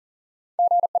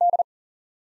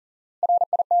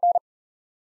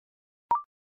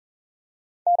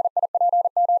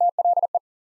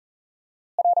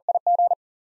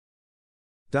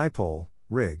 Dipole,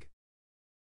 rig.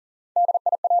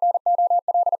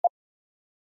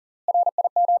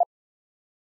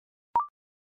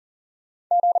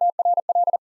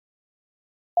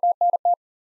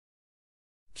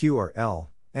 QRL,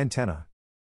 antenna.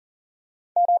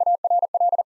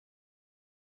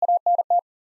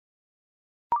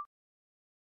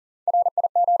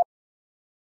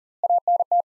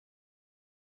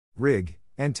 Rig,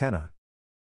 antenna.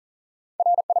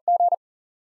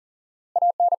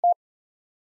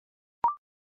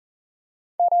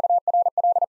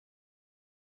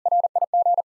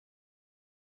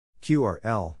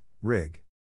 QRL, rig.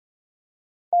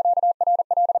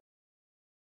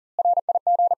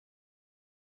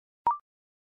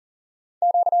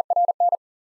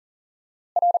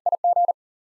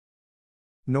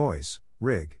 Noise,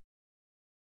 rig.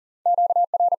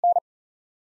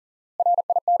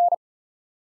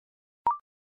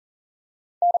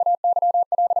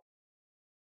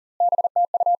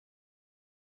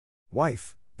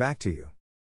 Wife, back to you.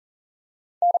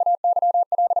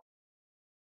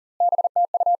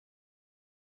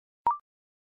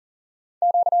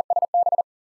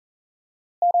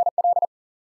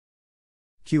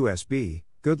 QSB,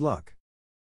 good luck.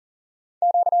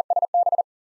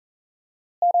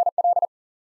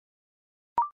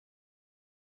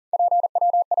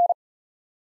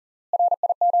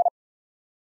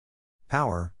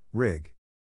 Power, rig.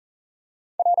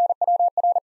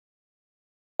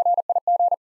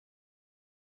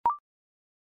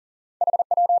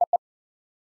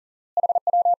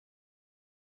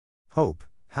 Hope,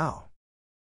 how?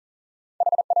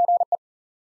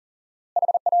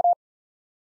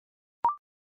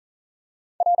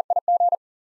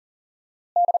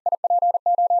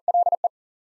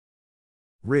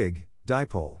 Rig,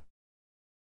 dipole.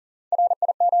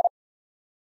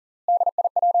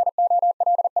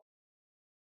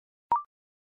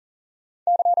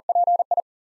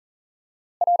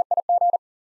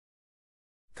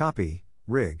 Copy,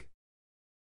 rig.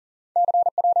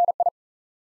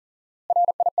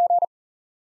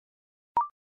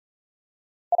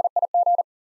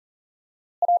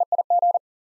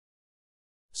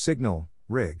 Signal,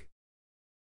 rig.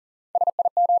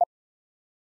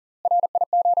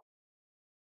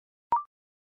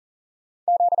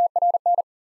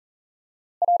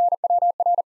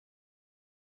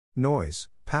 Noise,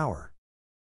 power.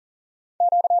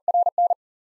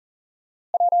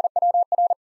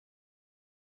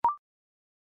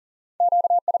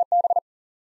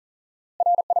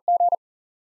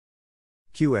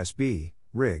 QSB,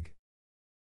 rig.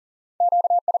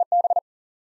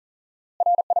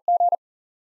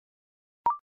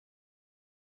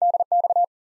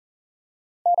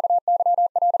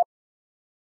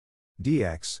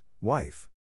 DX, wife.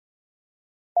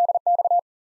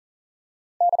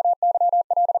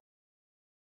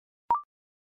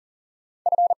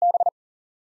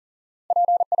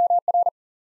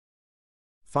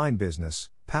 Fine business,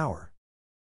 power.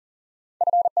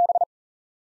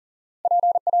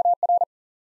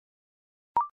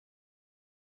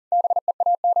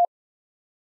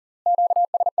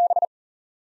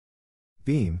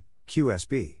 Beam,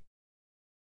 QSB.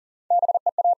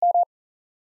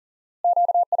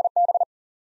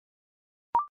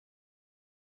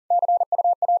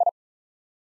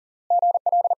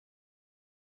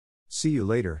 See you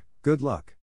later, good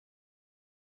luck.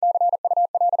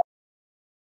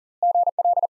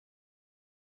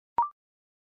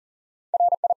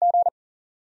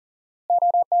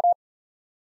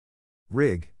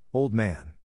 Rig, old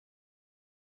man.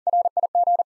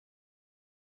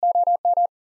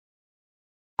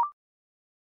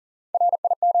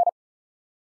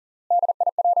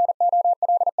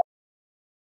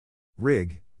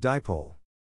 Rig, dipole.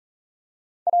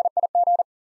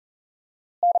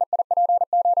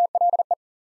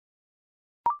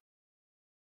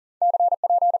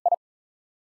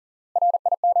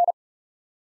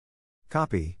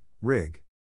 Copy, rig.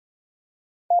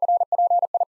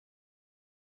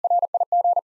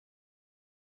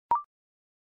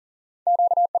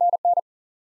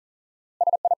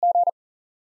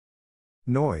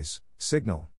 Noise,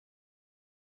 signal.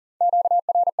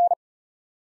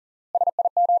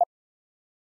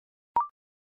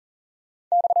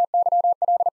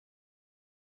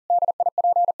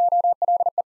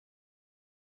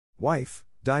 Wife,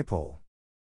 dipole.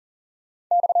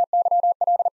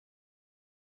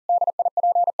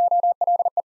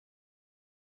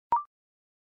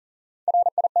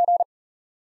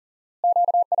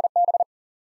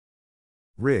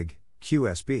 Rig,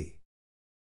 QSB.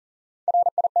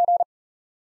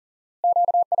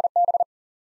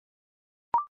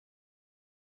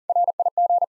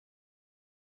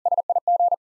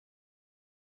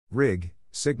 Rig,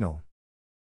 signal.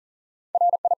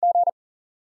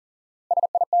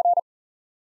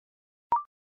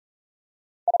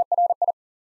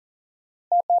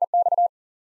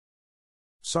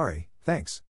 Sorry,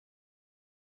 thanks.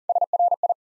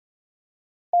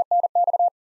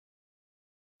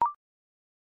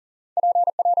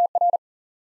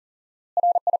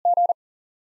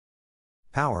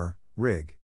 Power,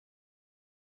 rig.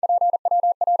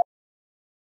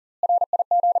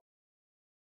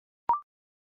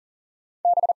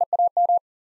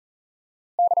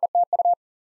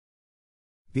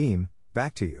 Beam,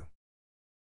 back to you.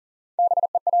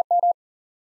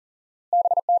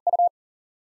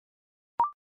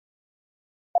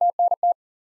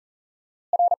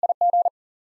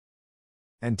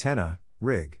 Antenna,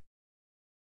 rig.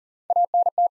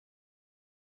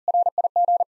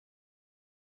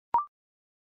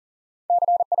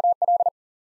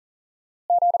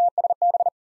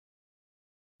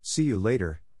 See you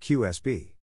later,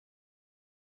 QSB.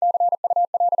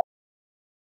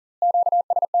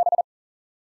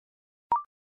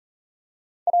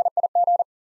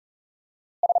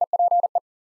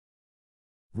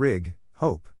 Rig,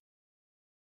 hope.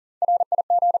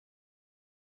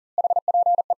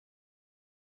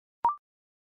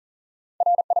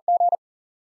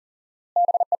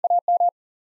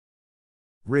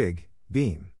 Rig,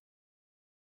 beam.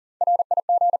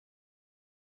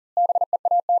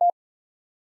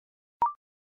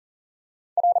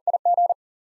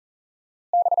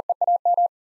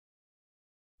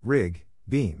 Rig,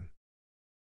 beam.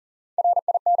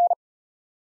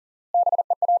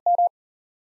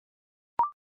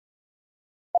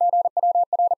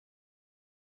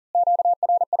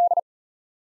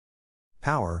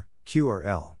 Power, Q or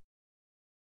L.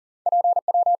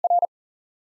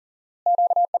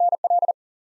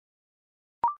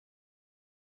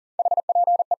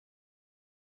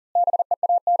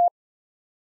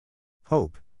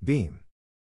 Hope, beam.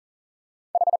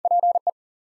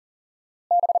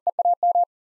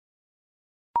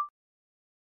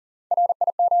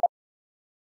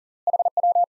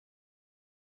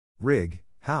 Rig,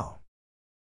 how.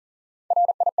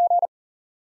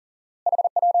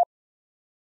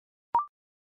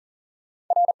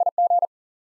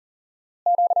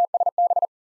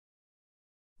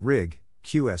 Rig,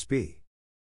 QSB.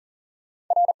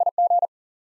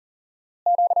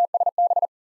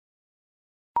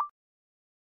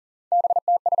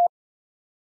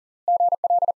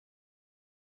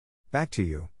 Back to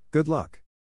you, good luck.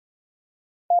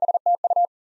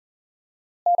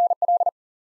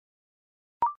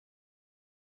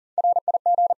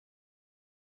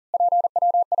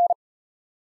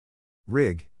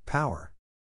 Rig, power.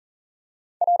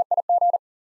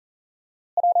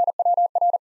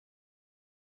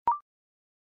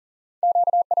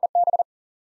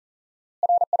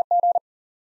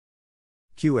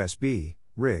 QSB,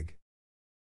 rig.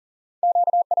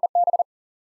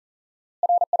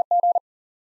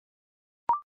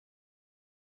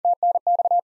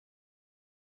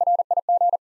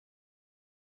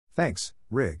 Thanks,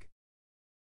 rig.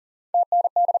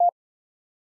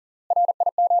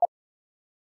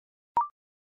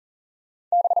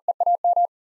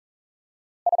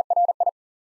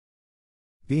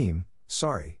 Beam,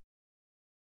 sorry.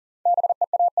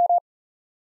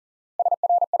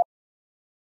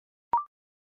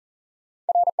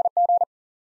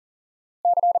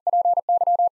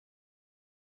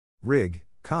 Rig,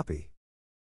 copy.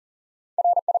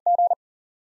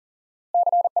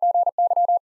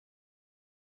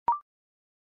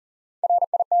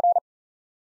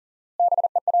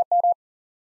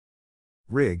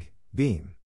 Rig,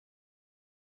 beam.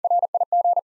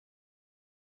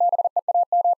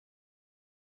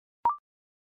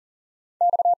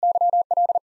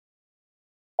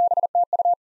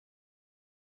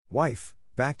 Wife,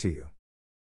 back to you.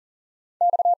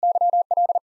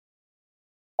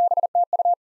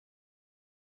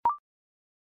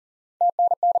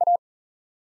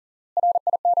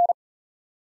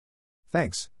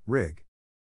 Thanks, rig.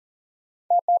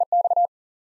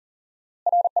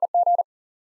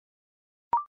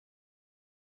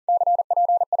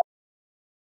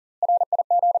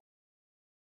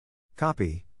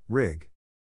 Copy, rig.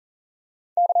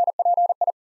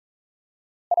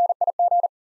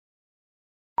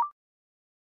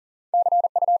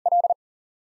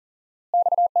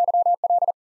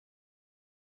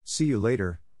 See you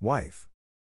later, wife.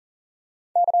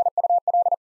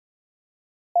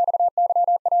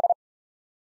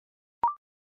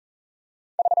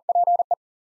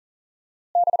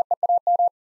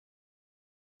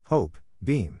 Hope,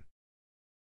 beam.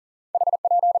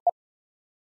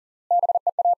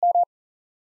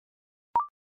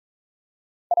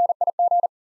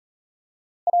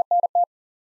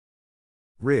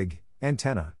 Rig,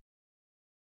 antenna.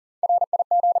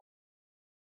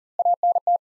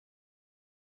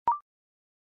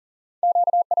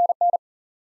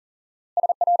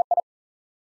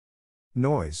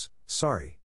 Noise,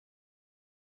 sorry.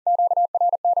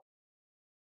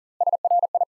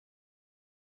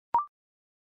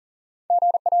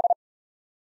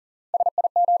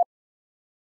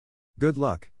 Good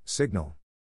luck, signal.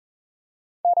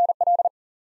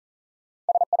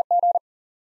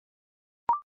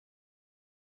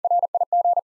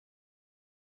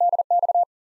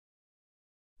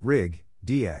 Rig,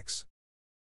 DX.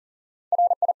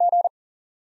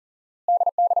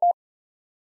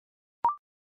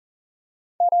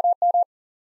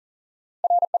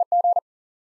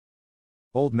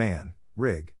 Old man,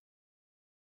 rig.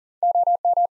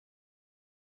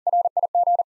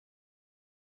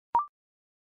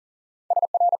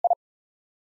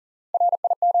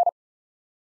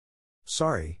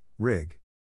 Sorry, rig.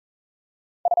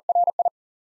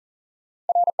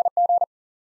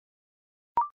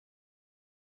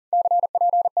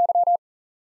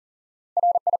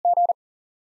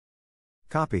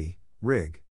 Copy,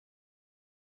 rig.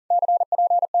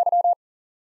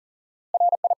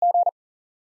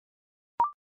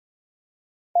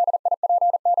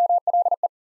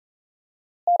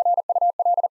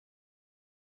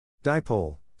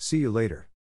 Dipole, see you later.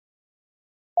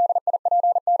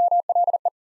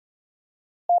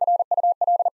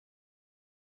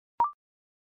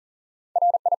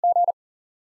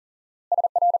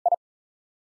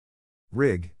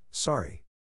 Rig, sorry.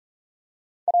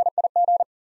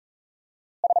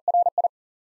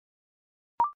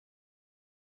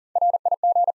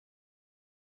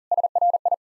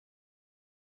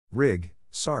 Rig,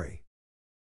 sorry.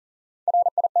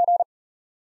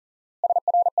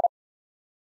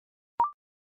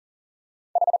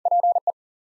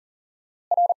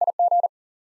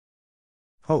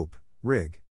 Hope,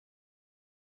 rig.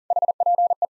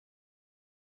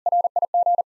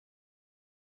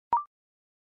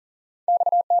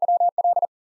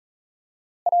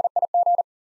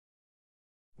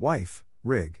 Wife,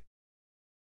 rig.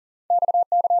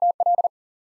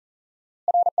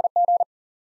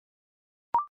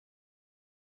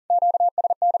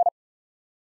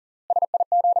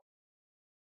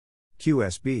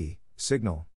 QSB,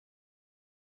 signal.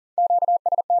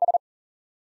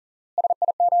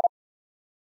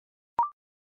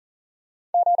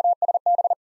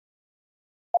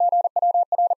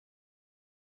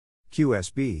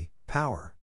 QSB,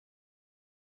 power.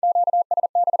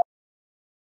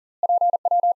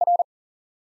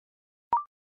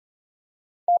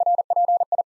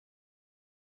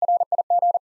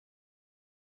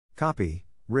 Copy,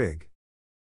 rig.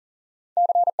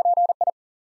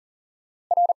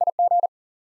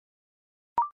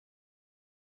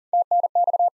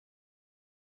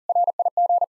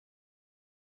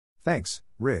 Thanks,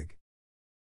 rig.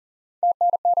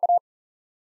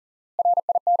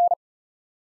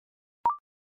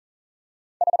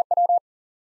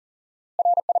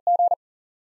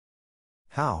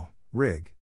 How,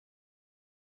 rig.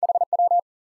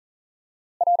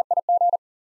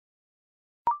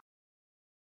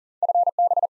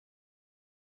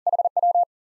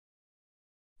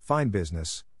 Fine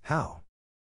business, how.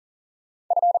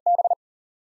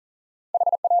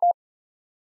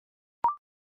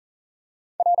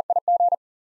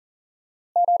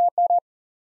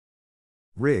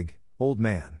 Rig, old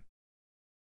man.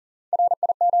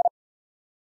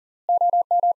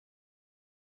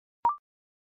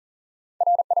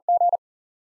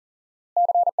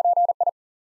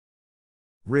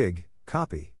 Rig,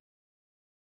 copy.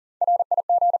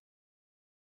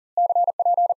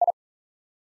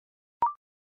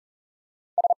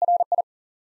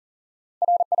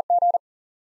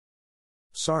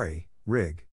 Sorry,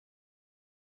 rig.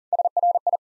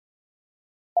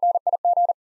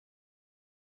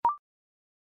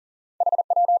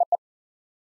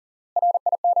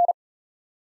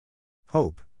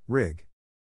 Hope, rig.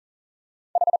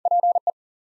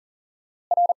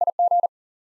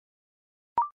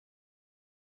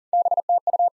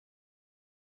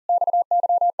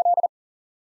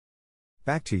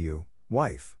 Back to you,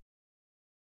 wife.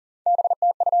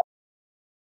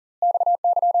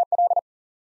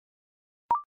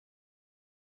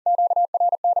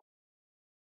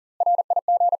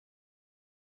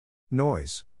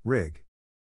 Noise, rig.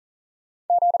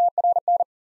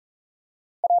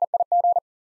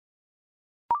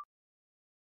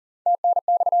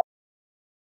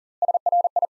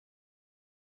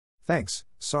 Thanks,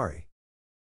 sorry.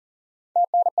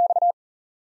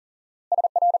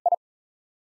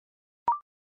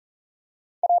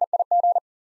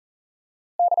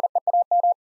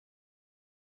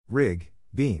 Rig,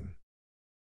 beam.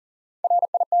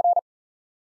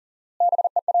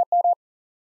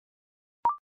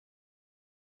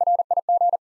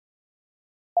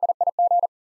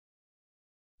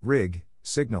 Rig,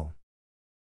 signal.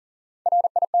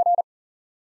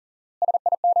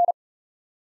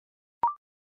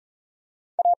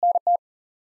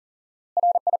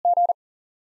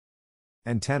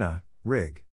 Antenna,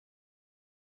 rig.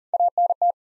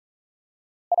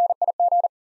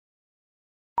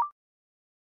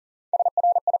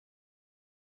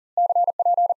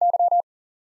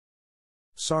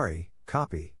 Sorry,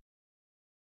 copy.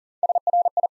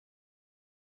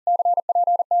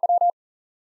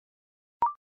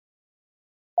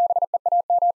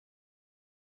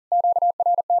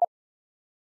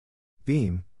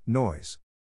 Beam, noise.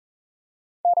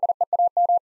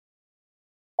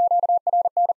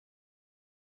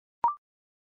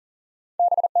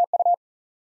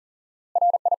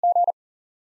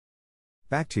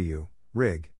 Back to you,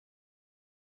 rig.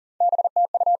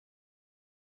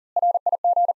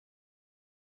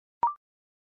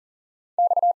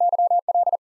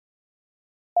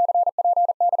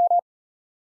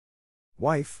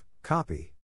 Wife,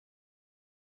 copy.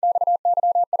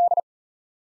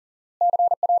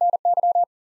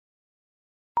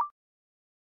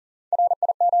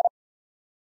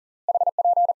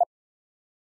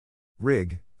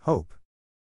 Rig, hope.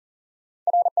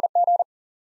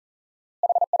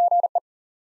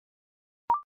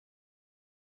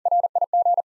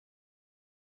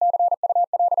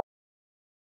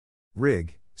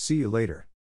 Rig, see you later.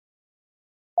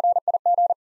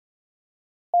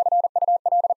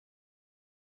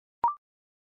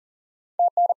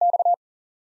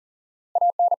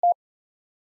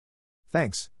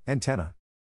 Thanks, antenna.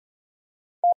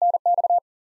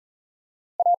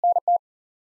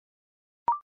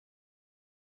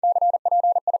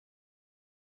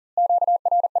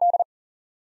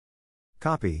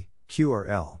 Copy,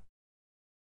 QRL.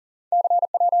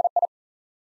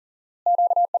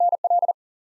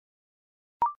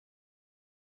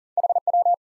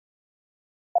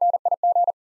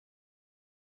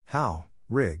 How,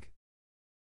 rig.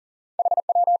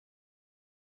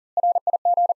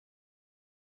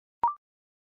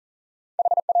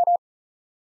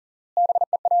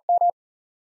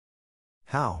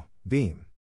 How, beam.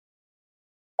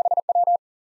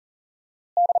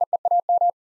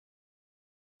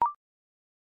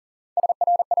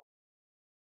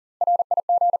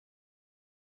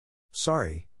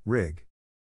 Sorry, rig.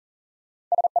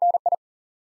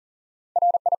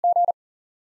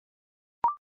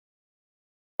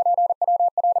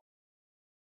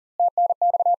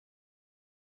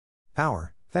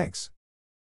 Power, thanks.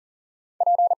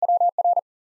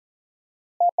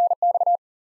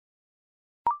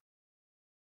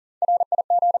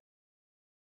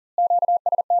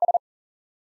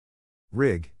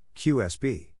 Rig,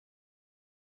 QSB.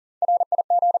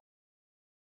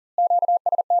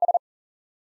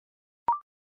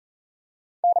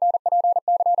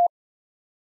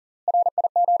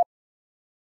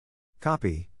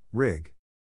 Copy, rig.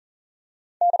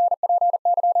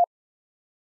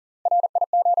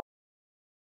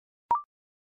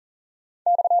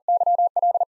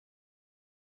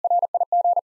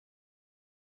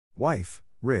 Wife,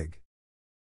 rig.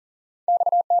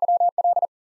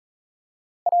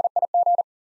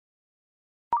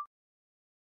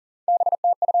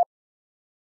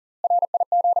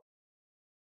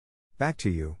 Back to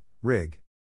you, rig.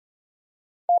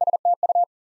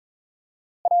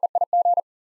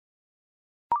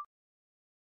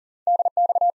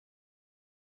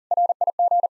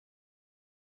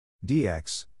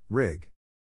 DX, rig.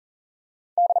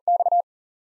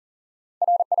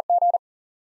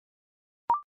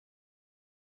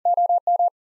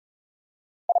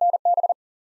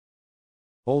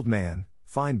 Old man,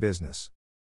 fine business.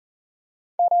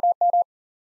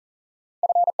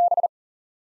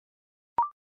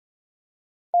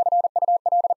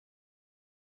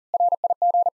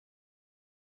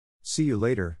 See you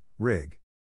later, rig.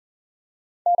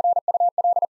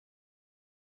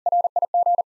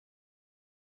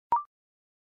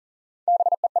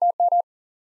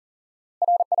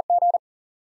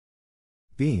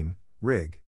 Beam,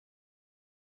 rig.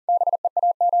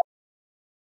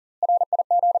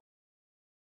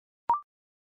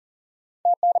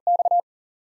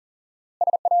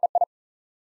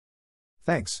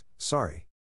 Thanks, sorry.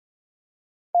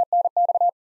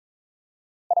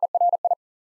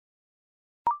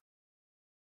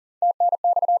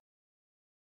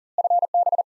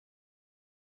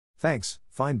 Thanks,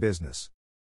 fine business.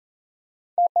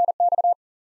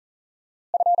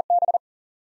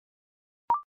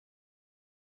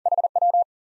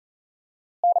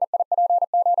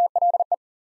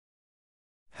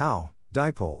 How,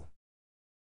 dipole.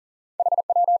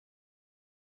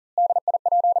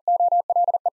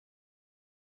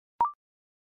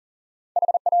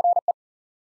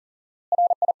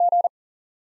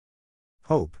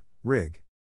 Hope, rig.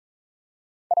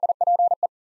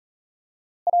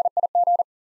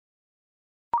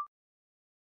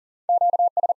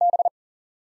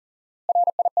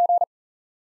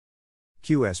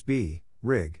 QSB,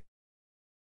 rig.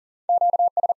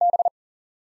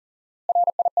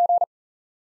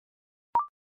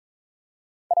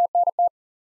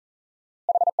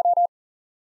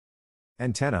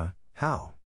 Antenna,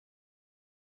 how.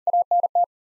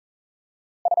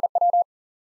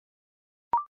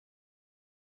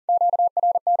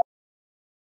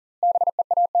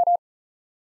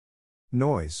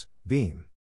 Noise, beam.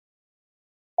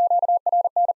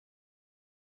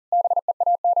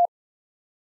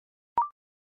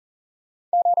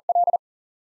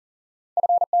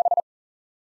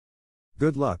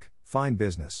 Good luck, fine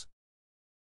business.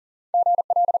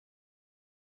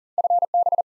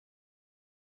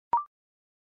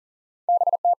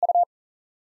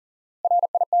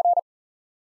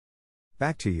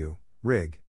 Back to you,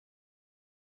 rig.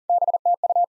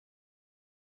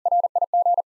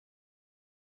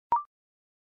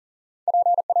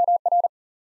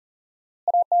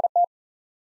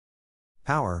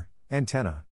 Power,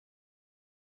 antenna.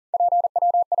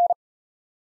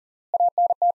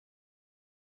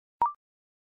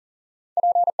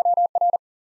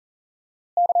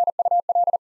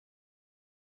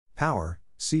 Power,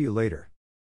 see you later.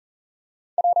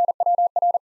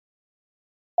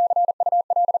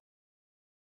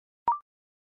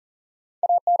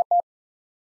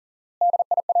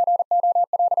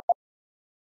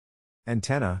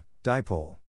 Antenna,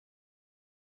 dipole.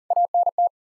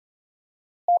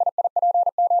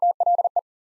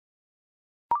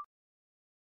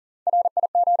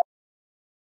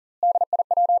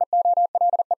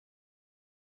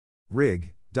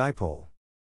 Rig, dipole.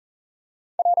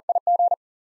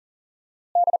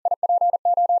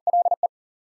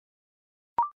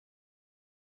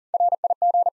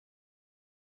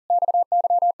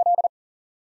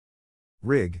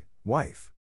 Rig,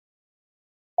 wife.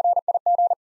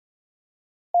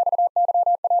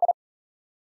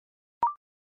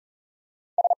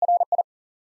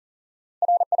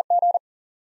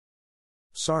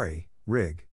 Sorry,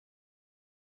 rig.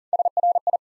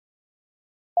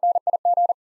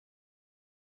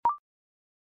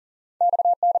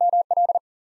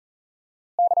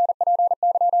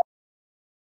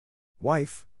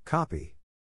 Wife, copy.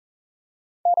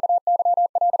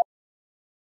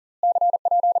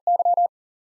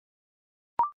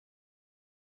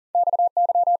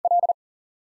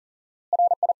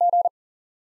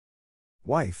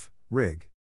 Wife, rig.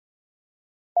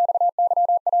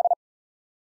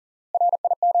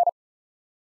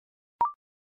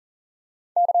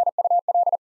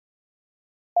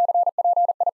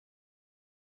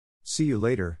 See you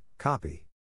later, copy.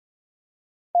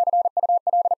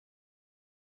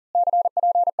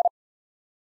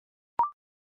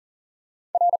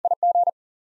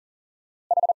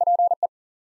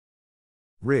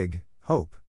 Rig,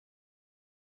 hope.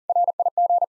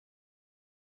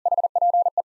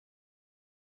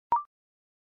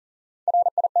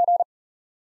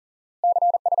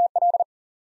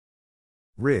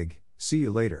 Rig, see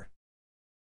you later.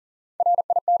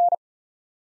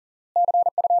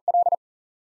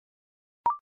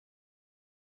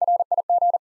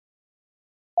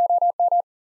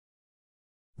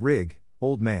 Rig,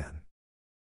 old man.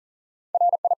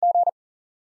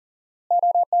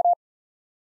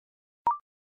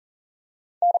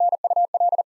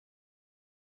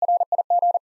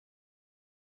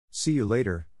 See you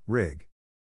later, rig.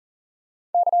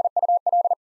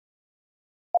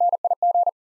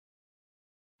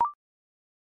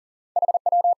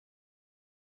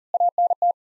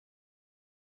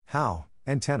 How,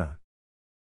 antenna.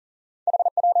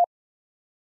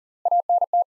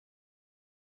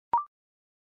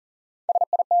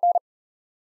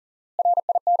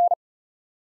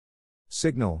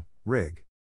 Signal, rig.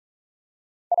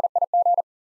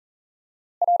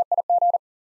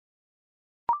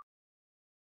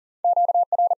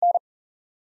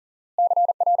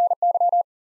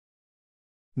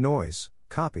 Noise,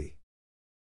 copy.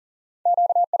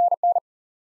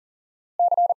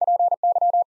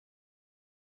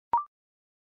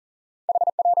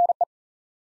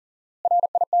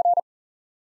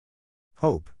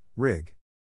 Hope, rig.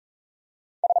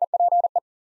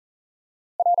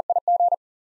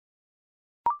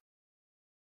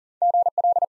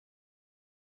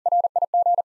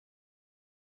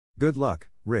 Good luck,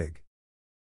 rig.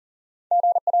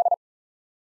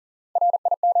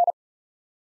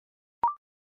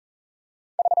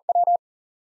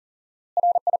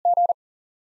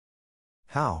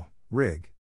 How, rig.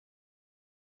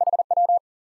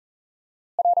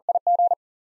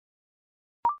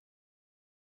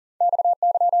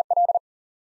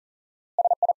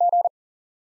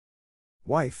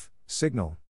 Wife,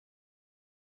 signal.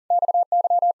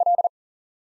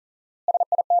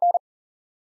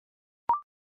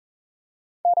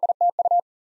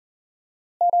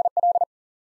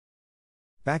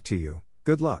 Back to you,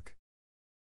 good luck.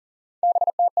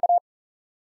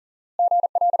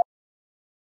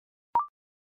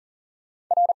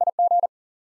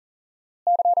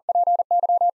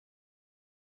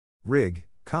 Rig,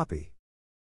 copy.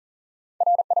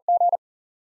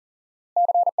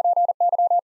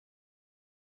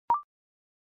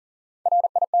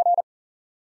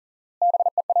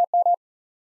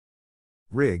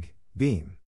 Rig,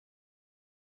 beam.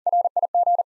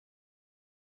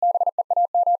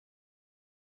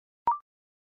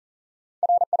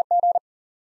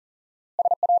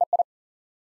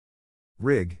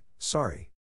 Rig, sorry.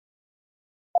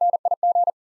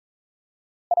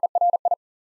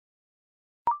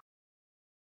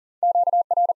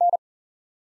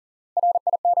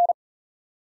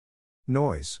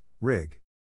 Noise, rig.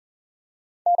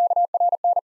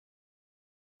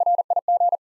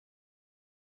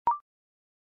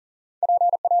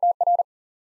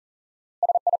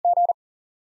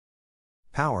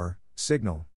 Power,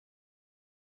 signal.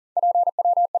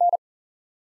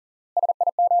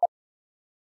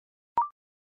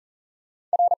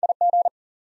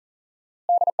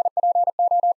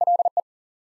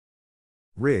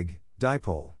 Rig,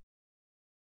 dipole.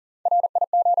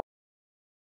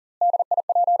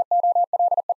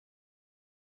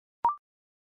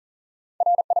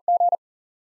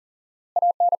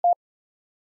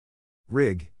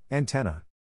 Rig, antenna.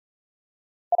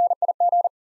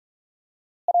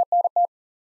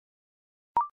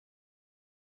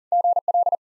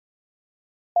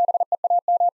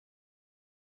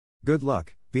 Good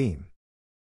luck, beam.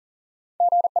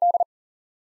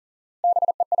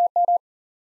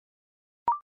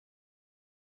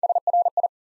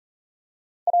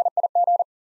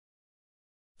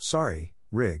 Sorry,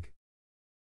 rig.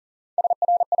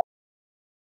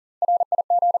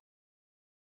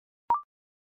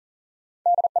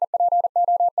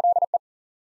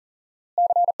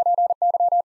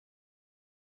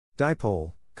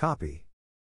 Dipole, copy.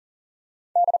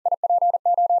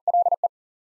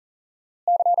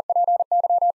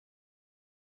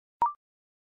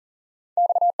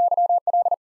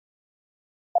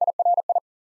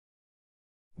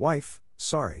 Wife,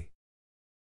 sorry.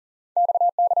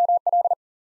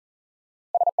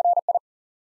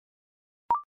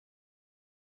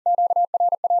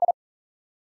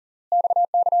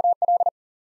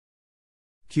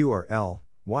 QRL,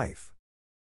 wife.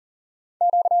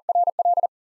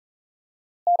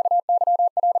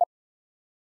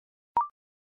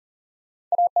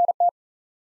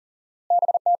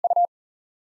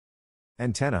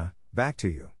 Antenna, back to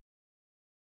you.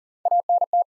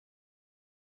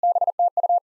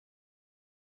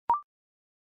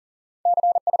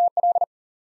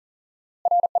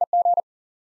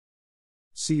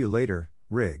 See you later,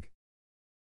 rig.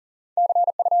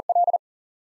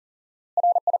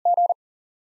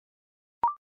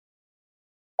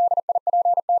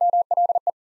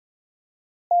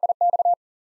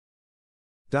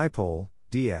 Dipole,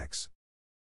 DX.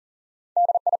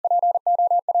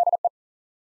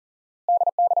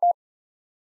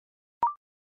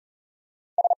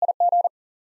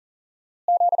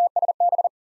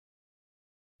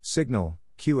 Signal,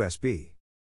 QSB.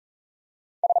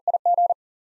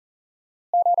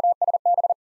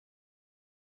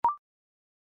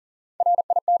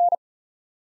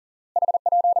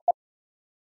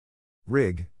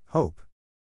 Rig, hope.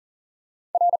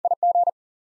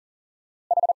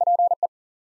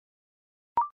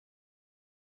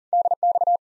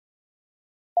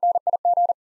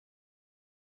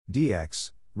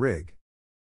 DX, rig.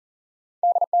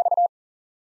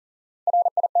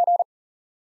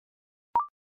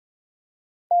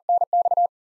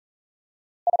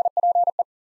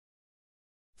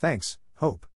 Thanks,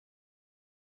 hope.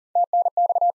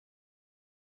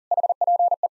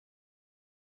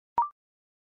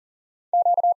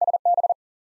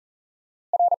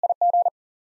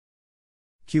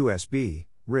 QSB,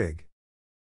 rig.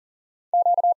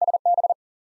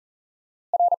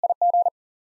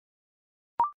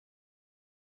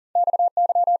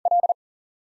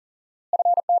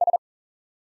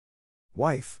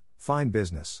 Wife, fine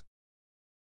business.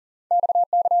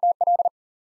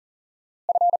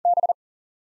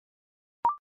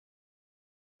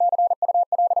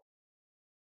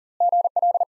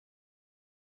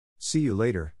 See you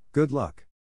later, good luck.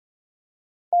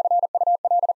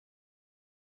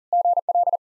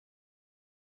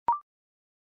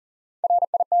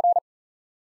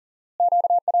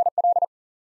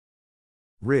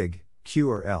 Rig,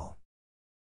 QRL.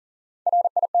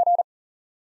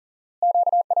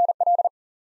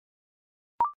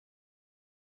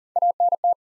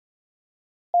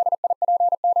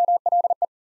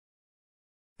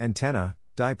 Antenna,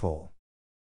 dipole.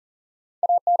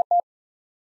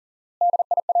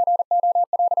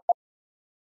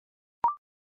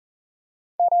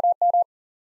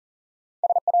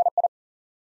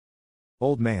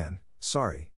 Old man,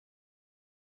 sorry.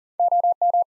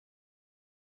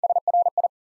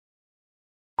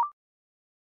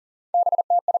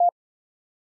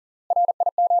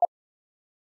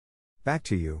 Back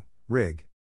to you, rig.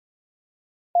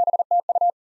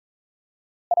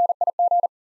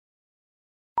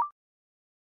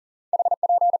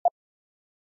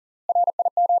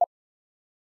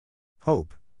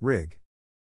 Hope, rig.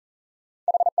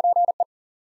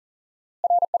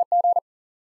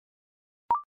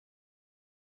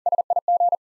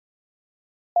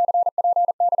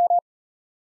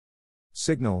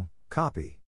 Signal,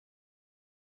 copy.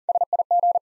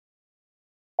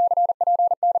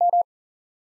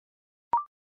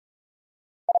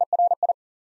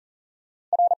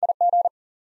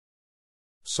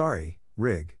 Sorry,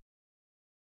 rig.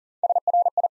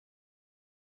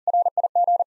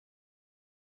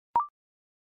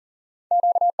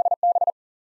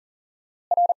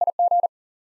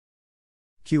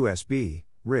 QSB,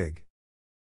 rig.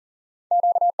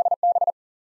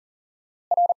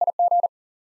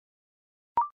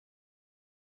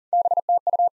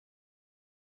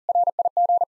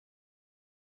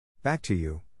 Back to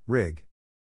you, rig.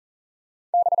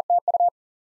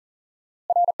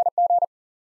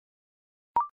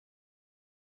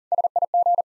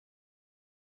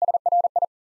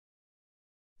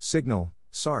 Signal,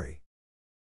 sorry.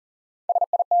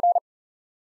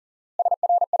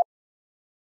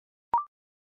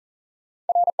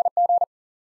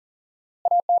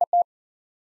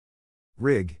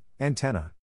 Rig,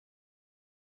 antenna.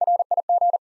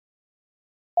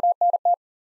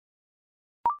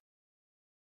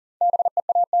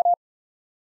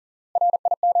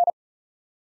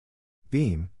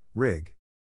 Beam, rig.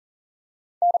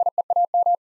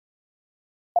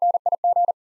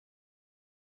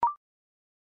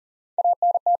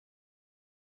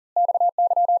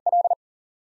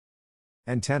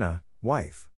 Antenna,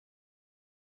 wife.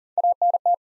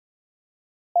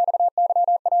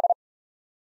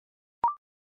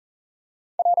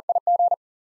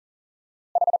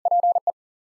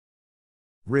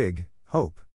 Rig,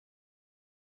 hope.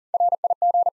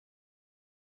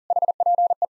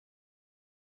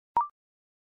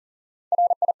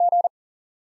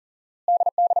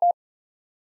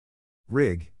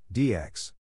 Rig,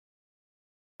 DX.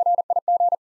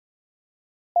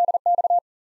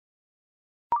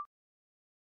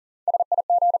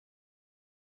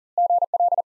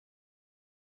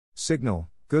 Signal,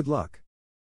 good luck.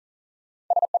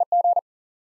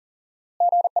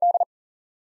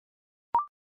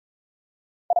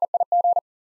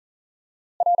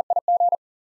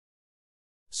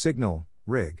 Signal,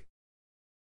 rig.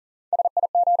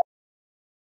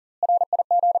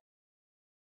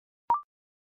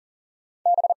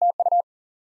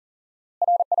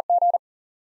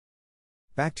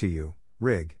 Back to you,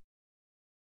 rig.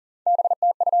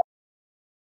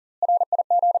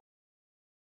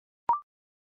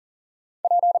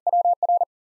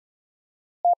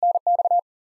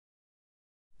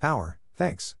 Power,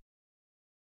 thanks.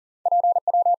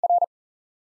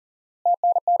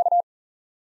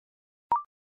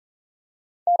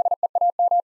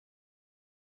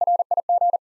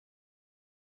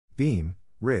 Beam,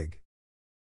 rig.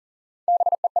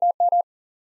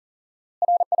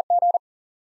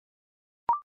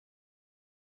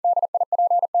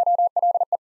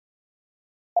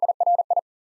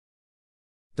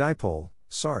 Dipole,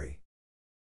 sorry.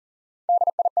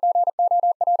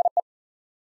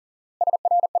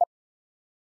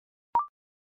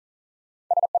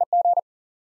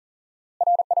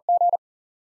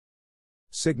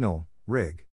 Signal,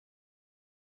 rig.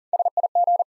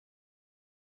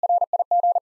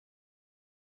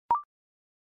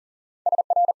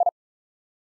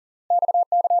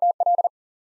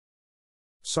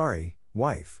 Sorry,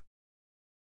 wife.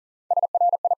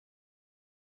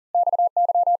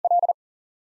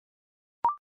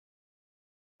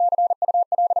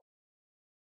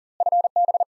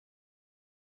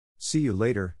 See you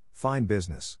later, fine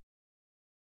business.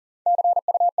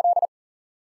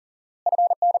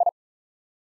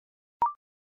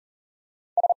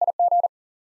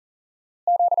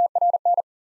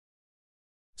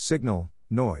 Signal,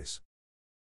 noise.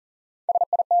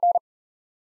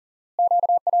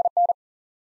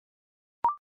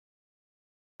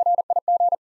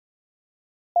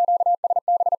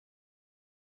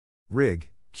 Rig,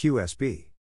 QSB.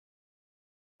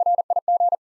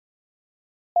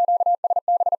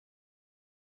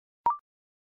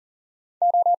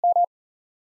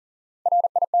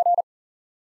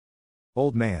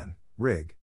 Old man,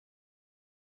 rig.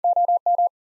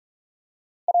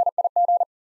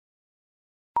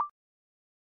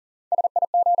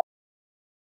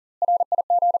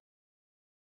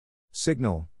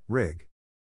 Signal, rig.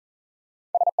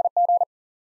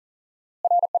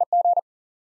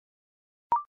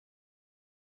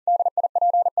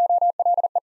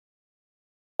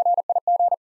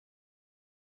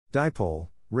 Dipole,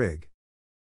 rig.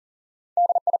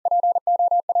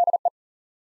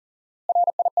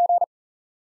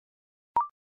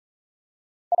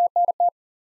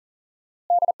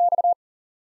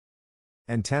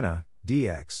 Antenna,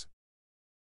 DX.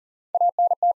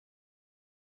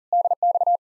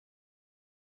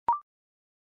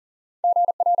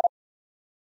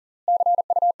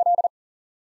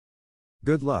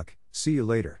 Good luck, see you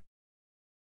later.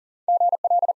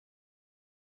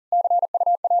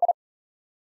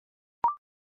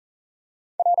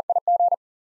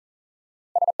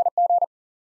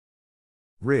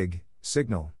 Rig,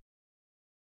 signal.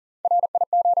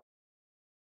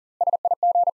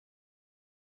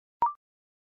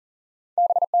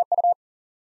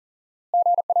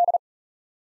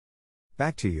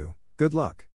 Back to you, good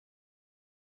luck.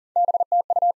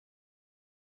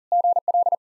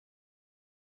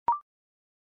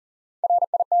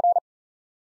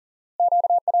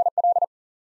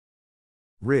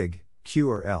 Rig, Q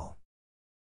or L.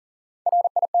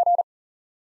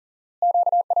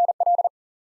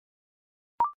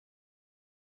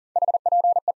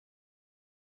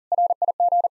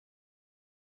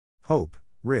 Hope,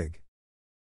 rig.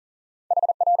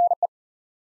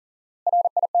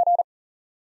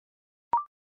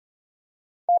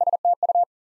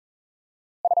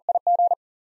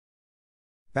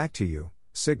 Back to you,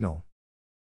 signal.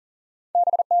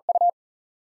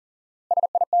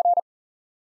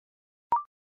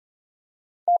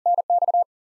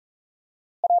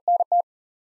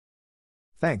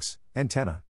 Thanks,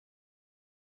 antenna.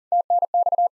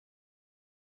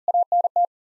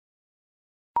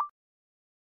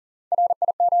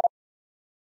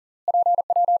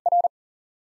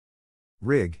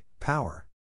 Rig, power.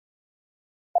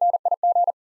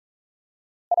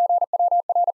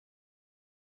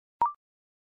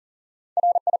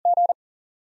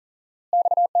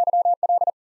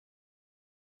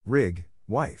 Rig,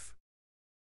 wife.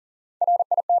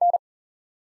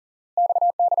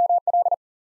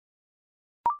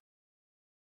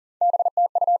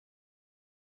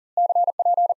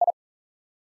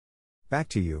 Back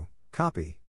to you,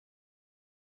 copy.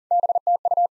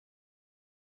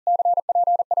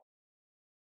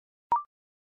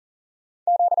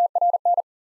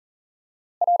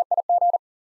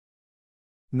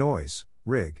 Noise,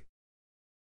 rig.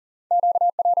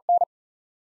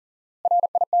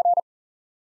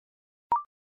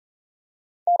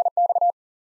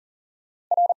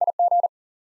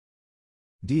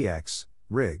 DX,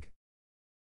 rig.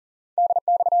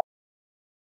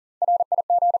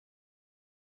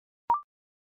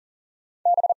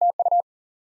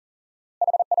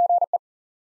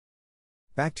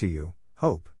 Back to you,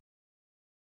 hope.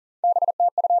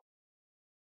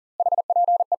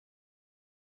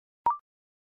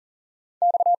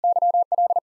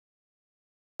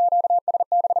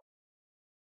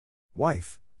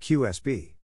 Wife,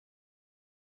 QSB.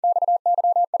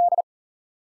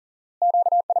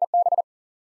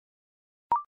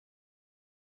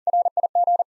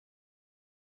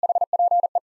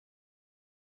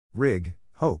 Rig,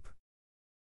 hope.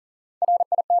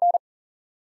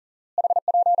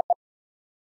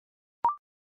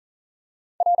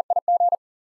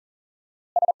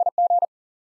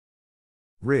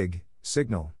 Rig,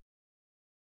 signal.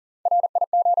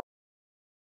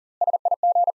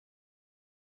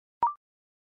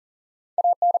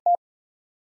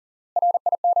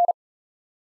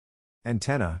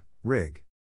 Antenna, rig.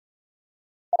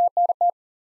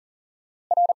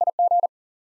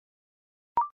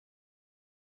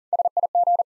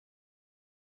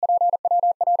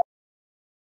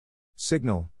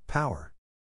 Signal, power.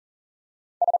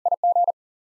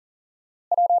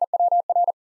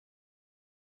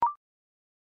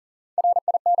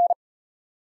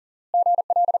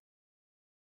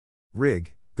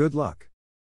 Rig, good luck.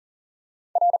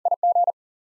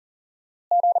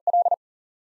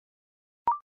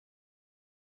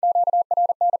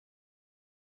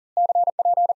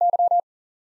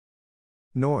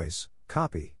 Noise,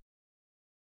 copy.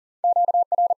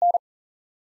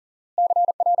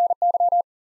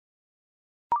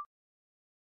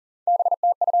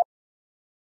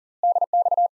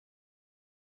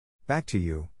 Back to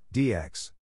you,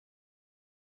 DX.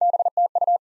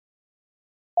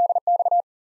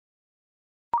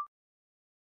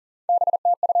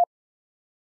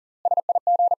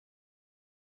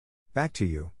 Back to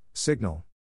you, signal.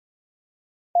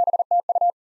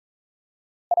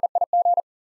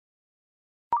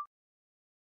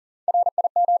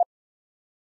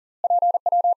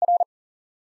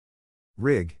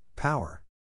 Rig, power.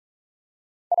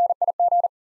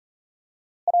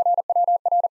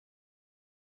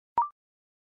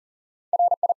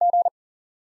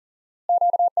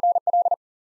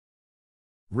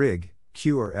 Rig,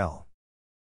 Q or L.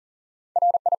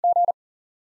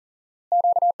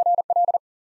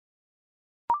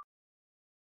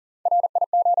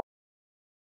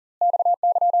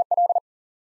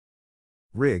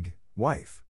 Rig,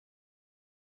 wife.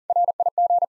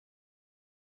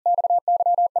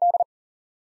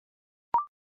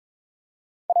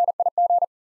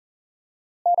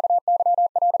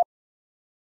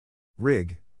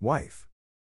 Rig, wife.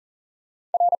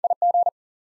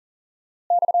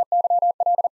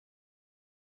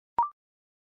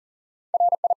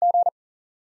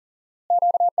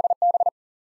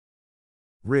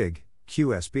 Rig,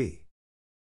 QSB.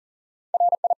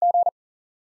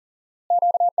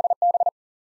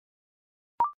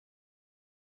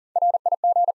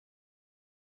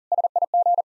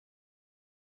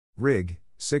 Rig,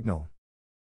 signal.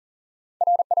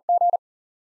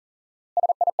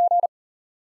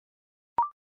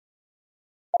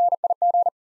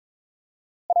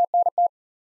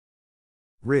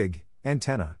 Rig,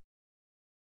 antenna.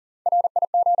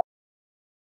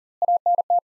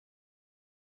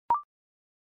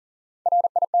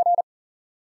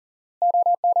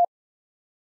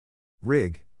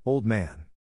 Rig, old man.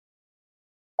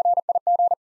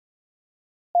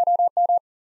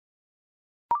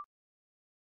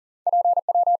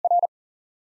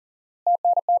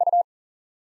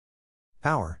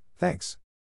 Power, thanks.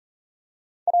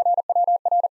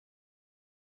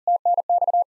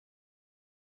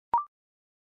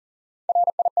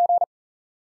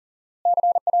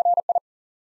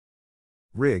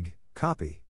 Rig,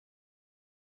 copy.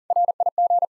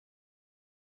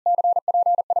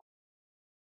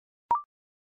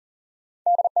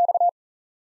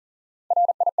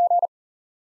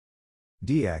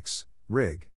 DX,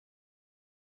 rig.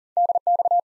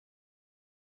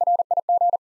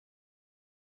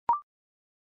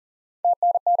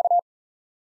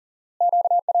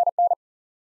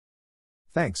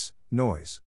 Thanks,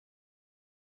 noise.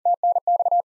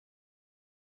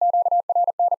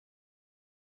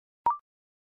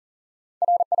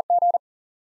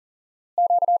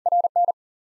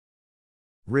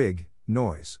 Rig,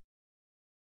 noise.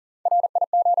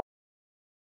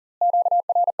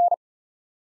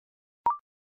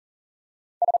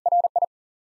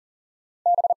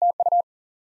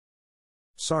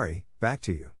 Sorry, back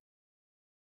to you.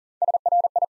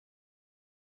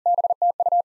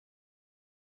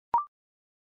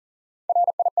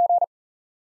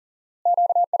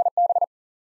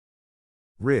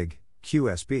 Rig,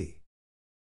 QSB.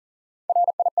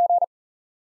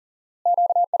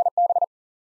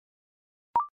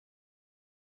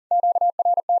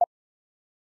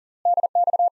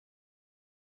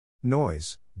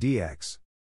 Noise, DX.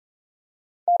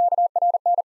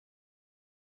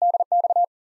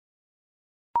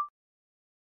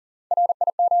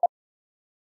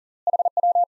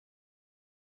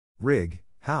 Rig,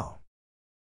 how?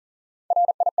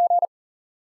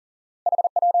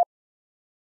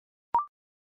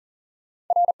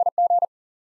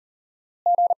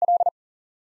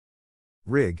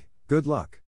 Rig, good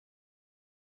luck.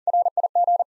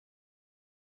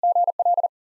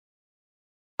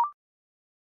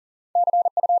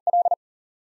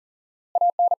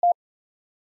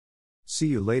 See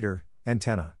you later,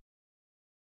 antenna.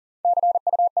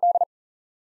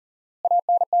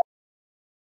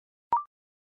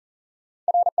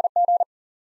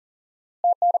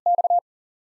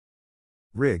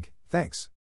 Rig, thanks.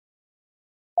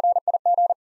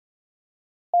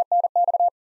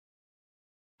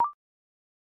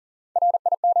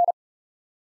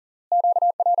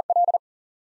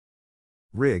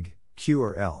 Rig, Q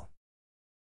or L.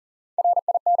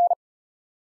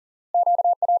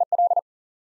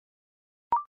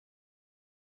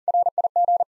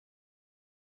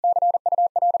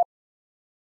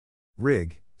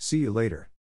 Rig, see you later.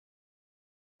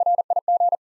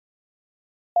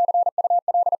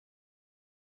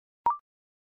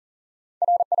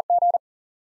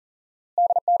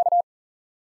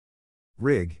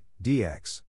 Rig,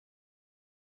 DX.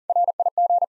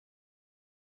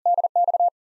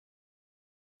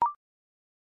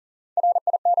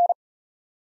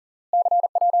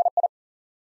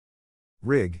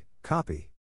 Rig,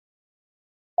 copy.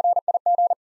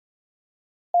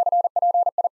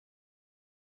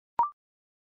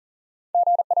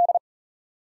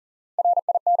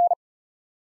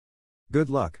 Good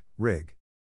luck, rig.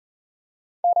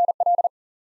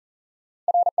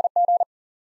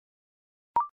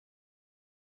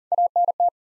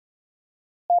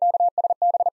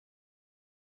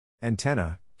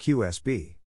 Antenna,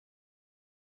 QSB.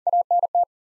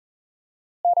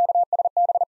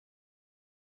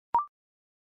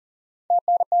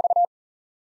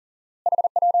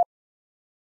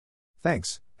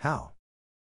 Thanks, how?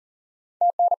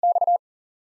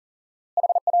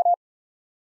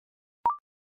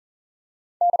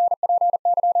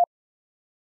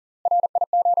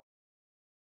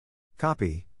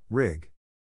 Copy, rig.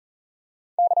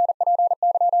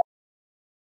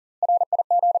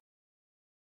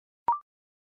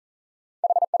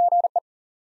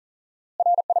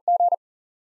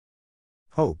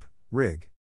 Hope, rig.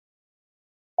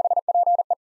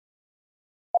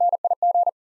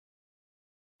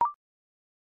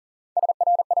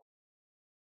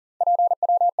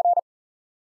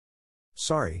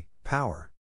 Sorry,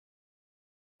 power.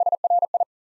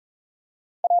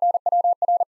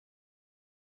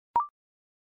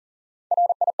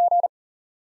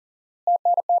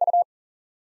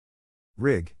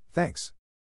 Rig, thanks.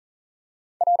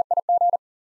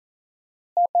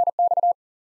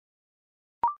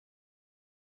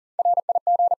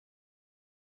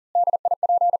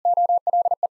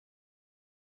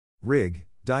 Rig,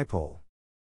 dipole.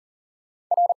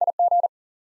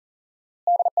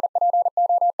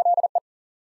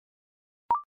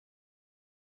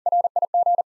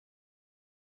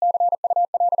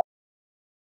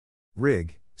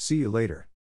 Rig, see you later.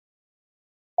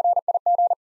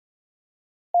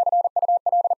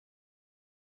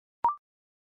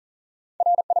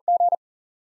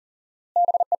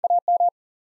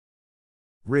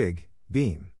 Rig,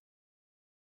 beam.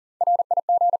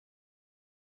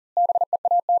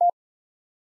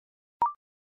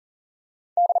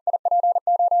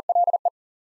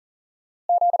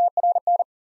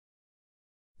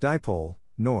 Dipole,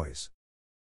 noise.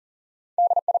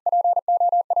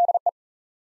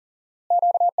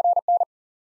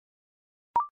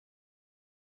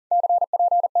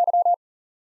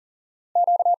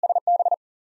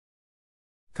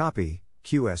 Copy,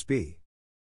 QSB.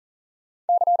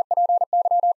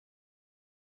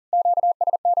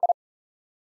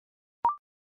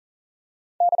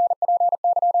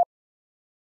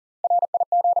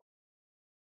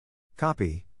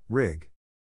 Copy, rig.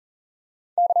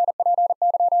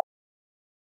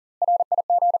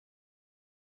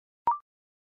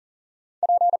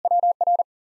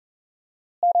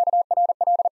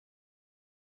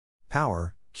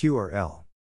 Power, Q or L.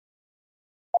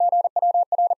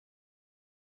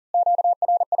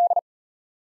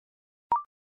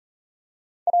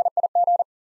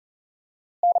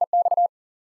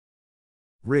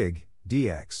 Rig,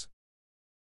 DX.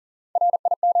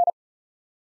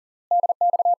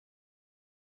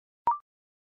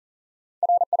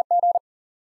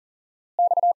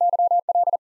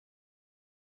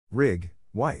 Rig,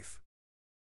 wife.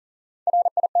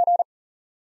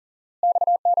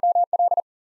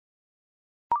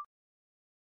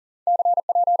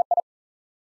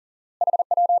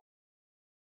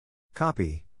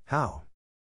 Copy, how?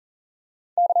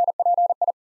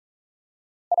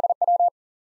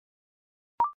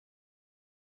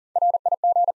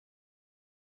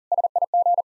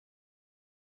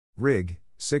 Rig,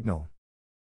 signal.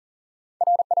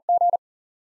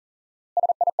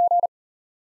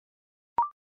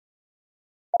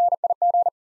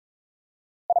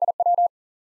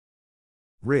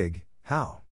 Rig,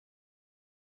 how?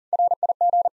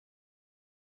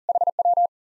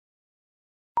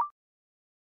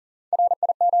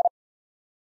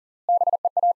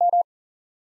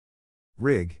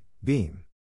 Rig, beam.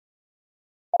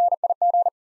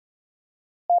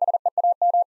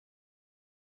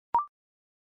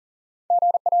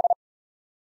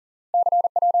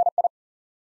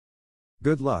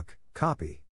 Good luck,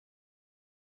 copy.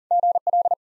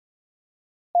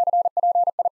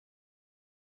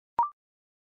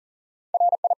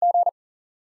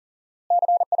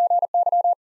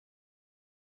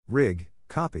 Rig,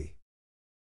 copy.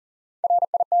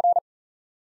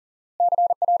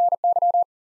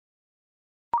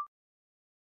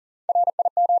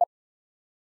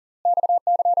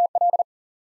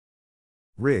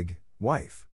 Rig,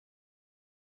 wife.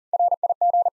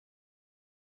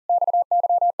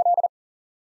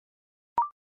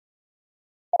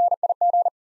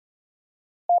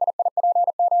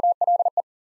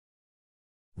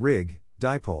 Rig,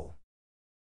 dipole.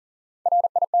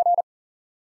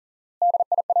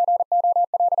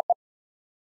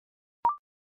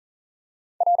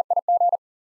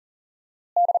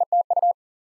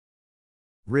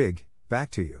 Rig, back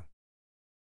to you.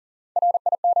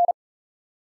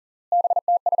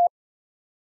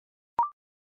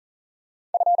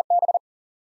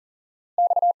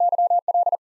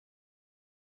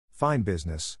 Fine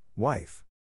business, wife.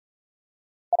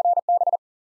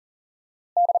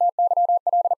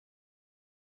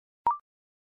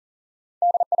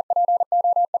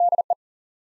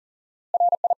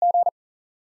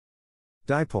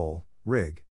 Dipole,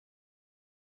 rig.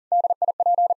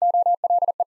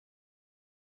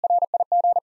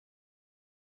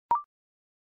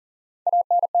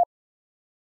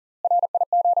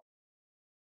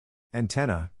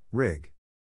 Antenna, rig.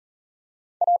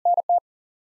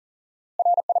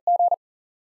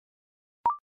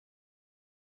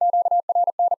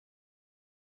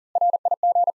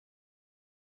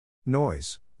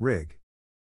 Noise, rig.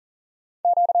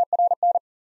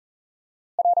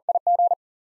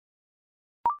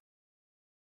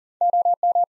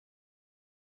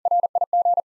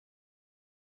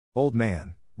 Old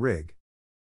man, rig.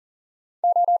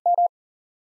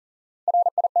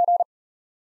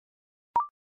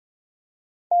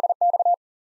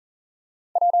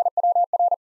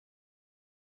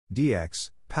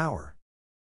 DX, power.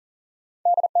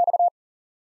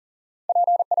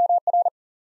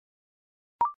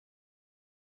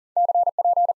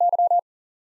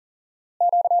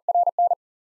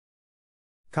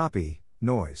 Copy,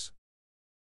 noise.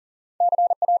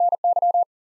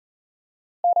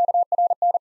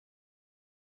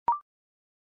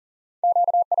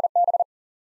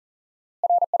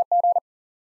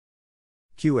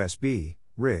 QSB,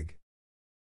 rig.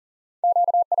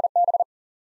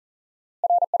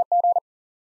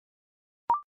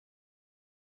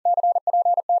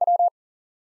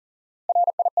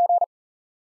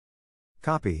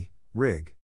 Copy,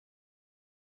 rig.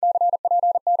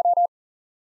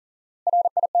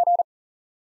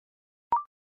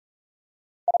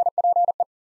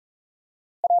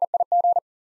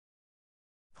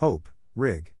 Hope,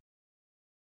 rig.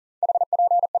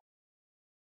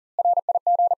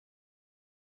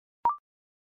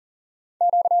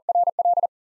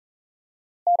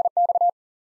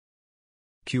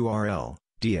 QRL,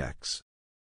 DX.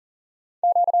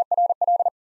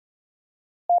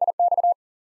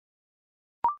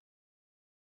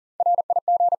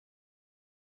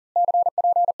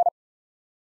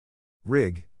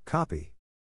 Rig, copy.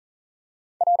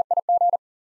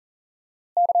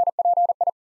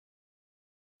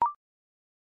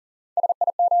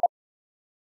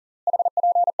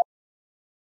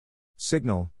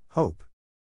 Signal, hope.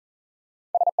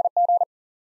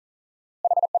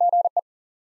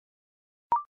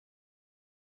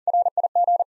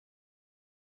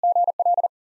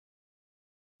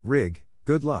 Rig,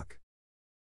 good luck.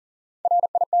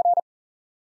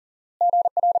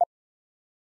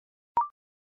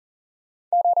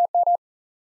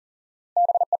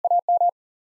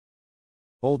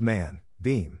 Old man,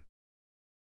 beam.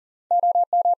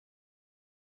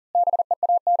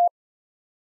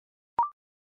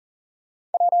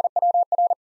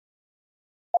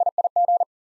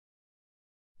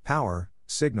 Power,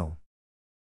 signal.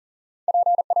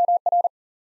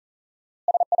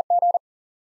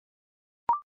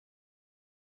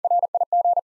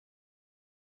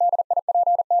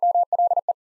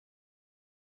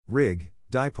 Rig,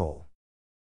 dipole.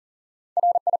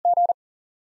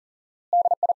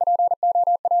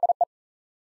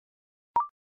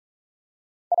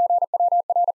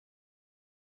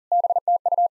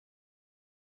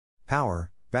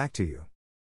 Power, back to you.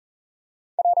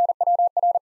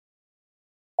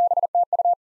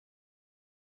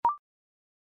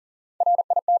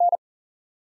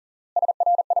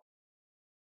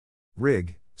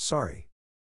 Rig, sorry.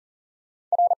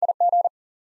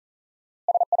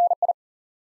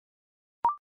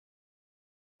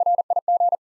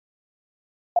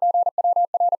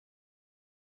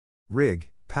 Rig,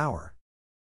 power.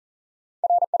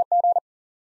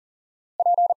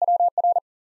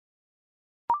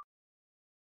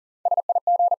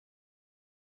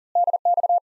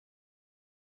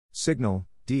 Signal,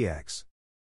 DX.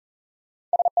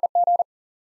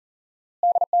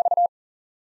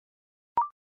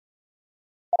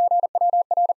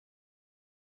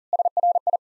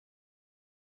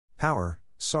 Power,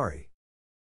 sorry.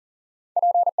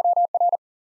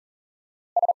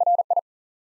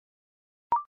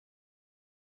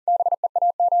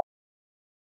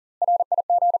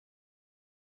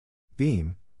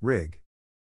 Beam, rig.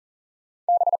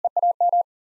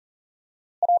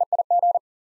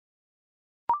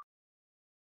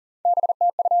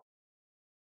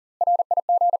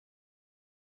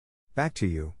 Back to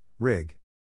you, rig.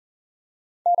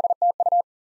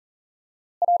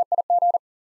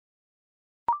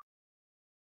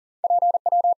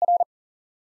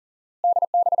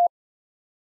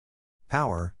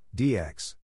 Power,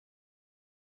 DX.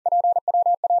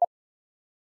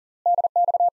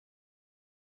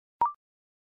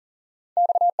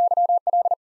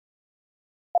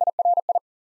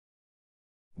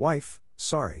 Wife,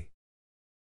 sorry.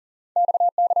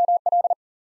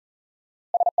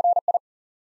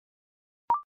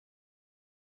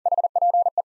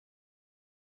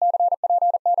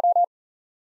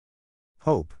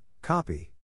 Hope,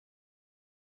 copy.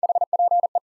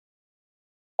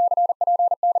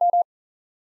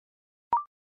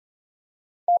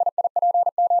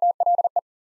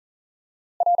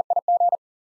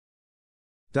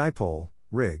 Dipole,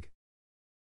 rig.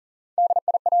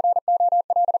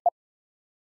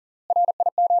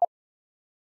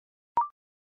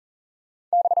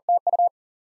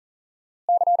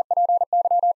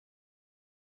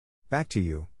 Back to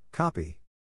you, copy.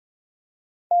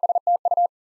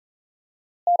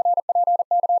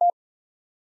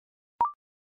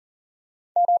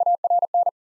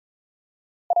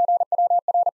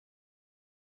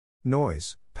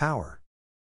 Noise, power.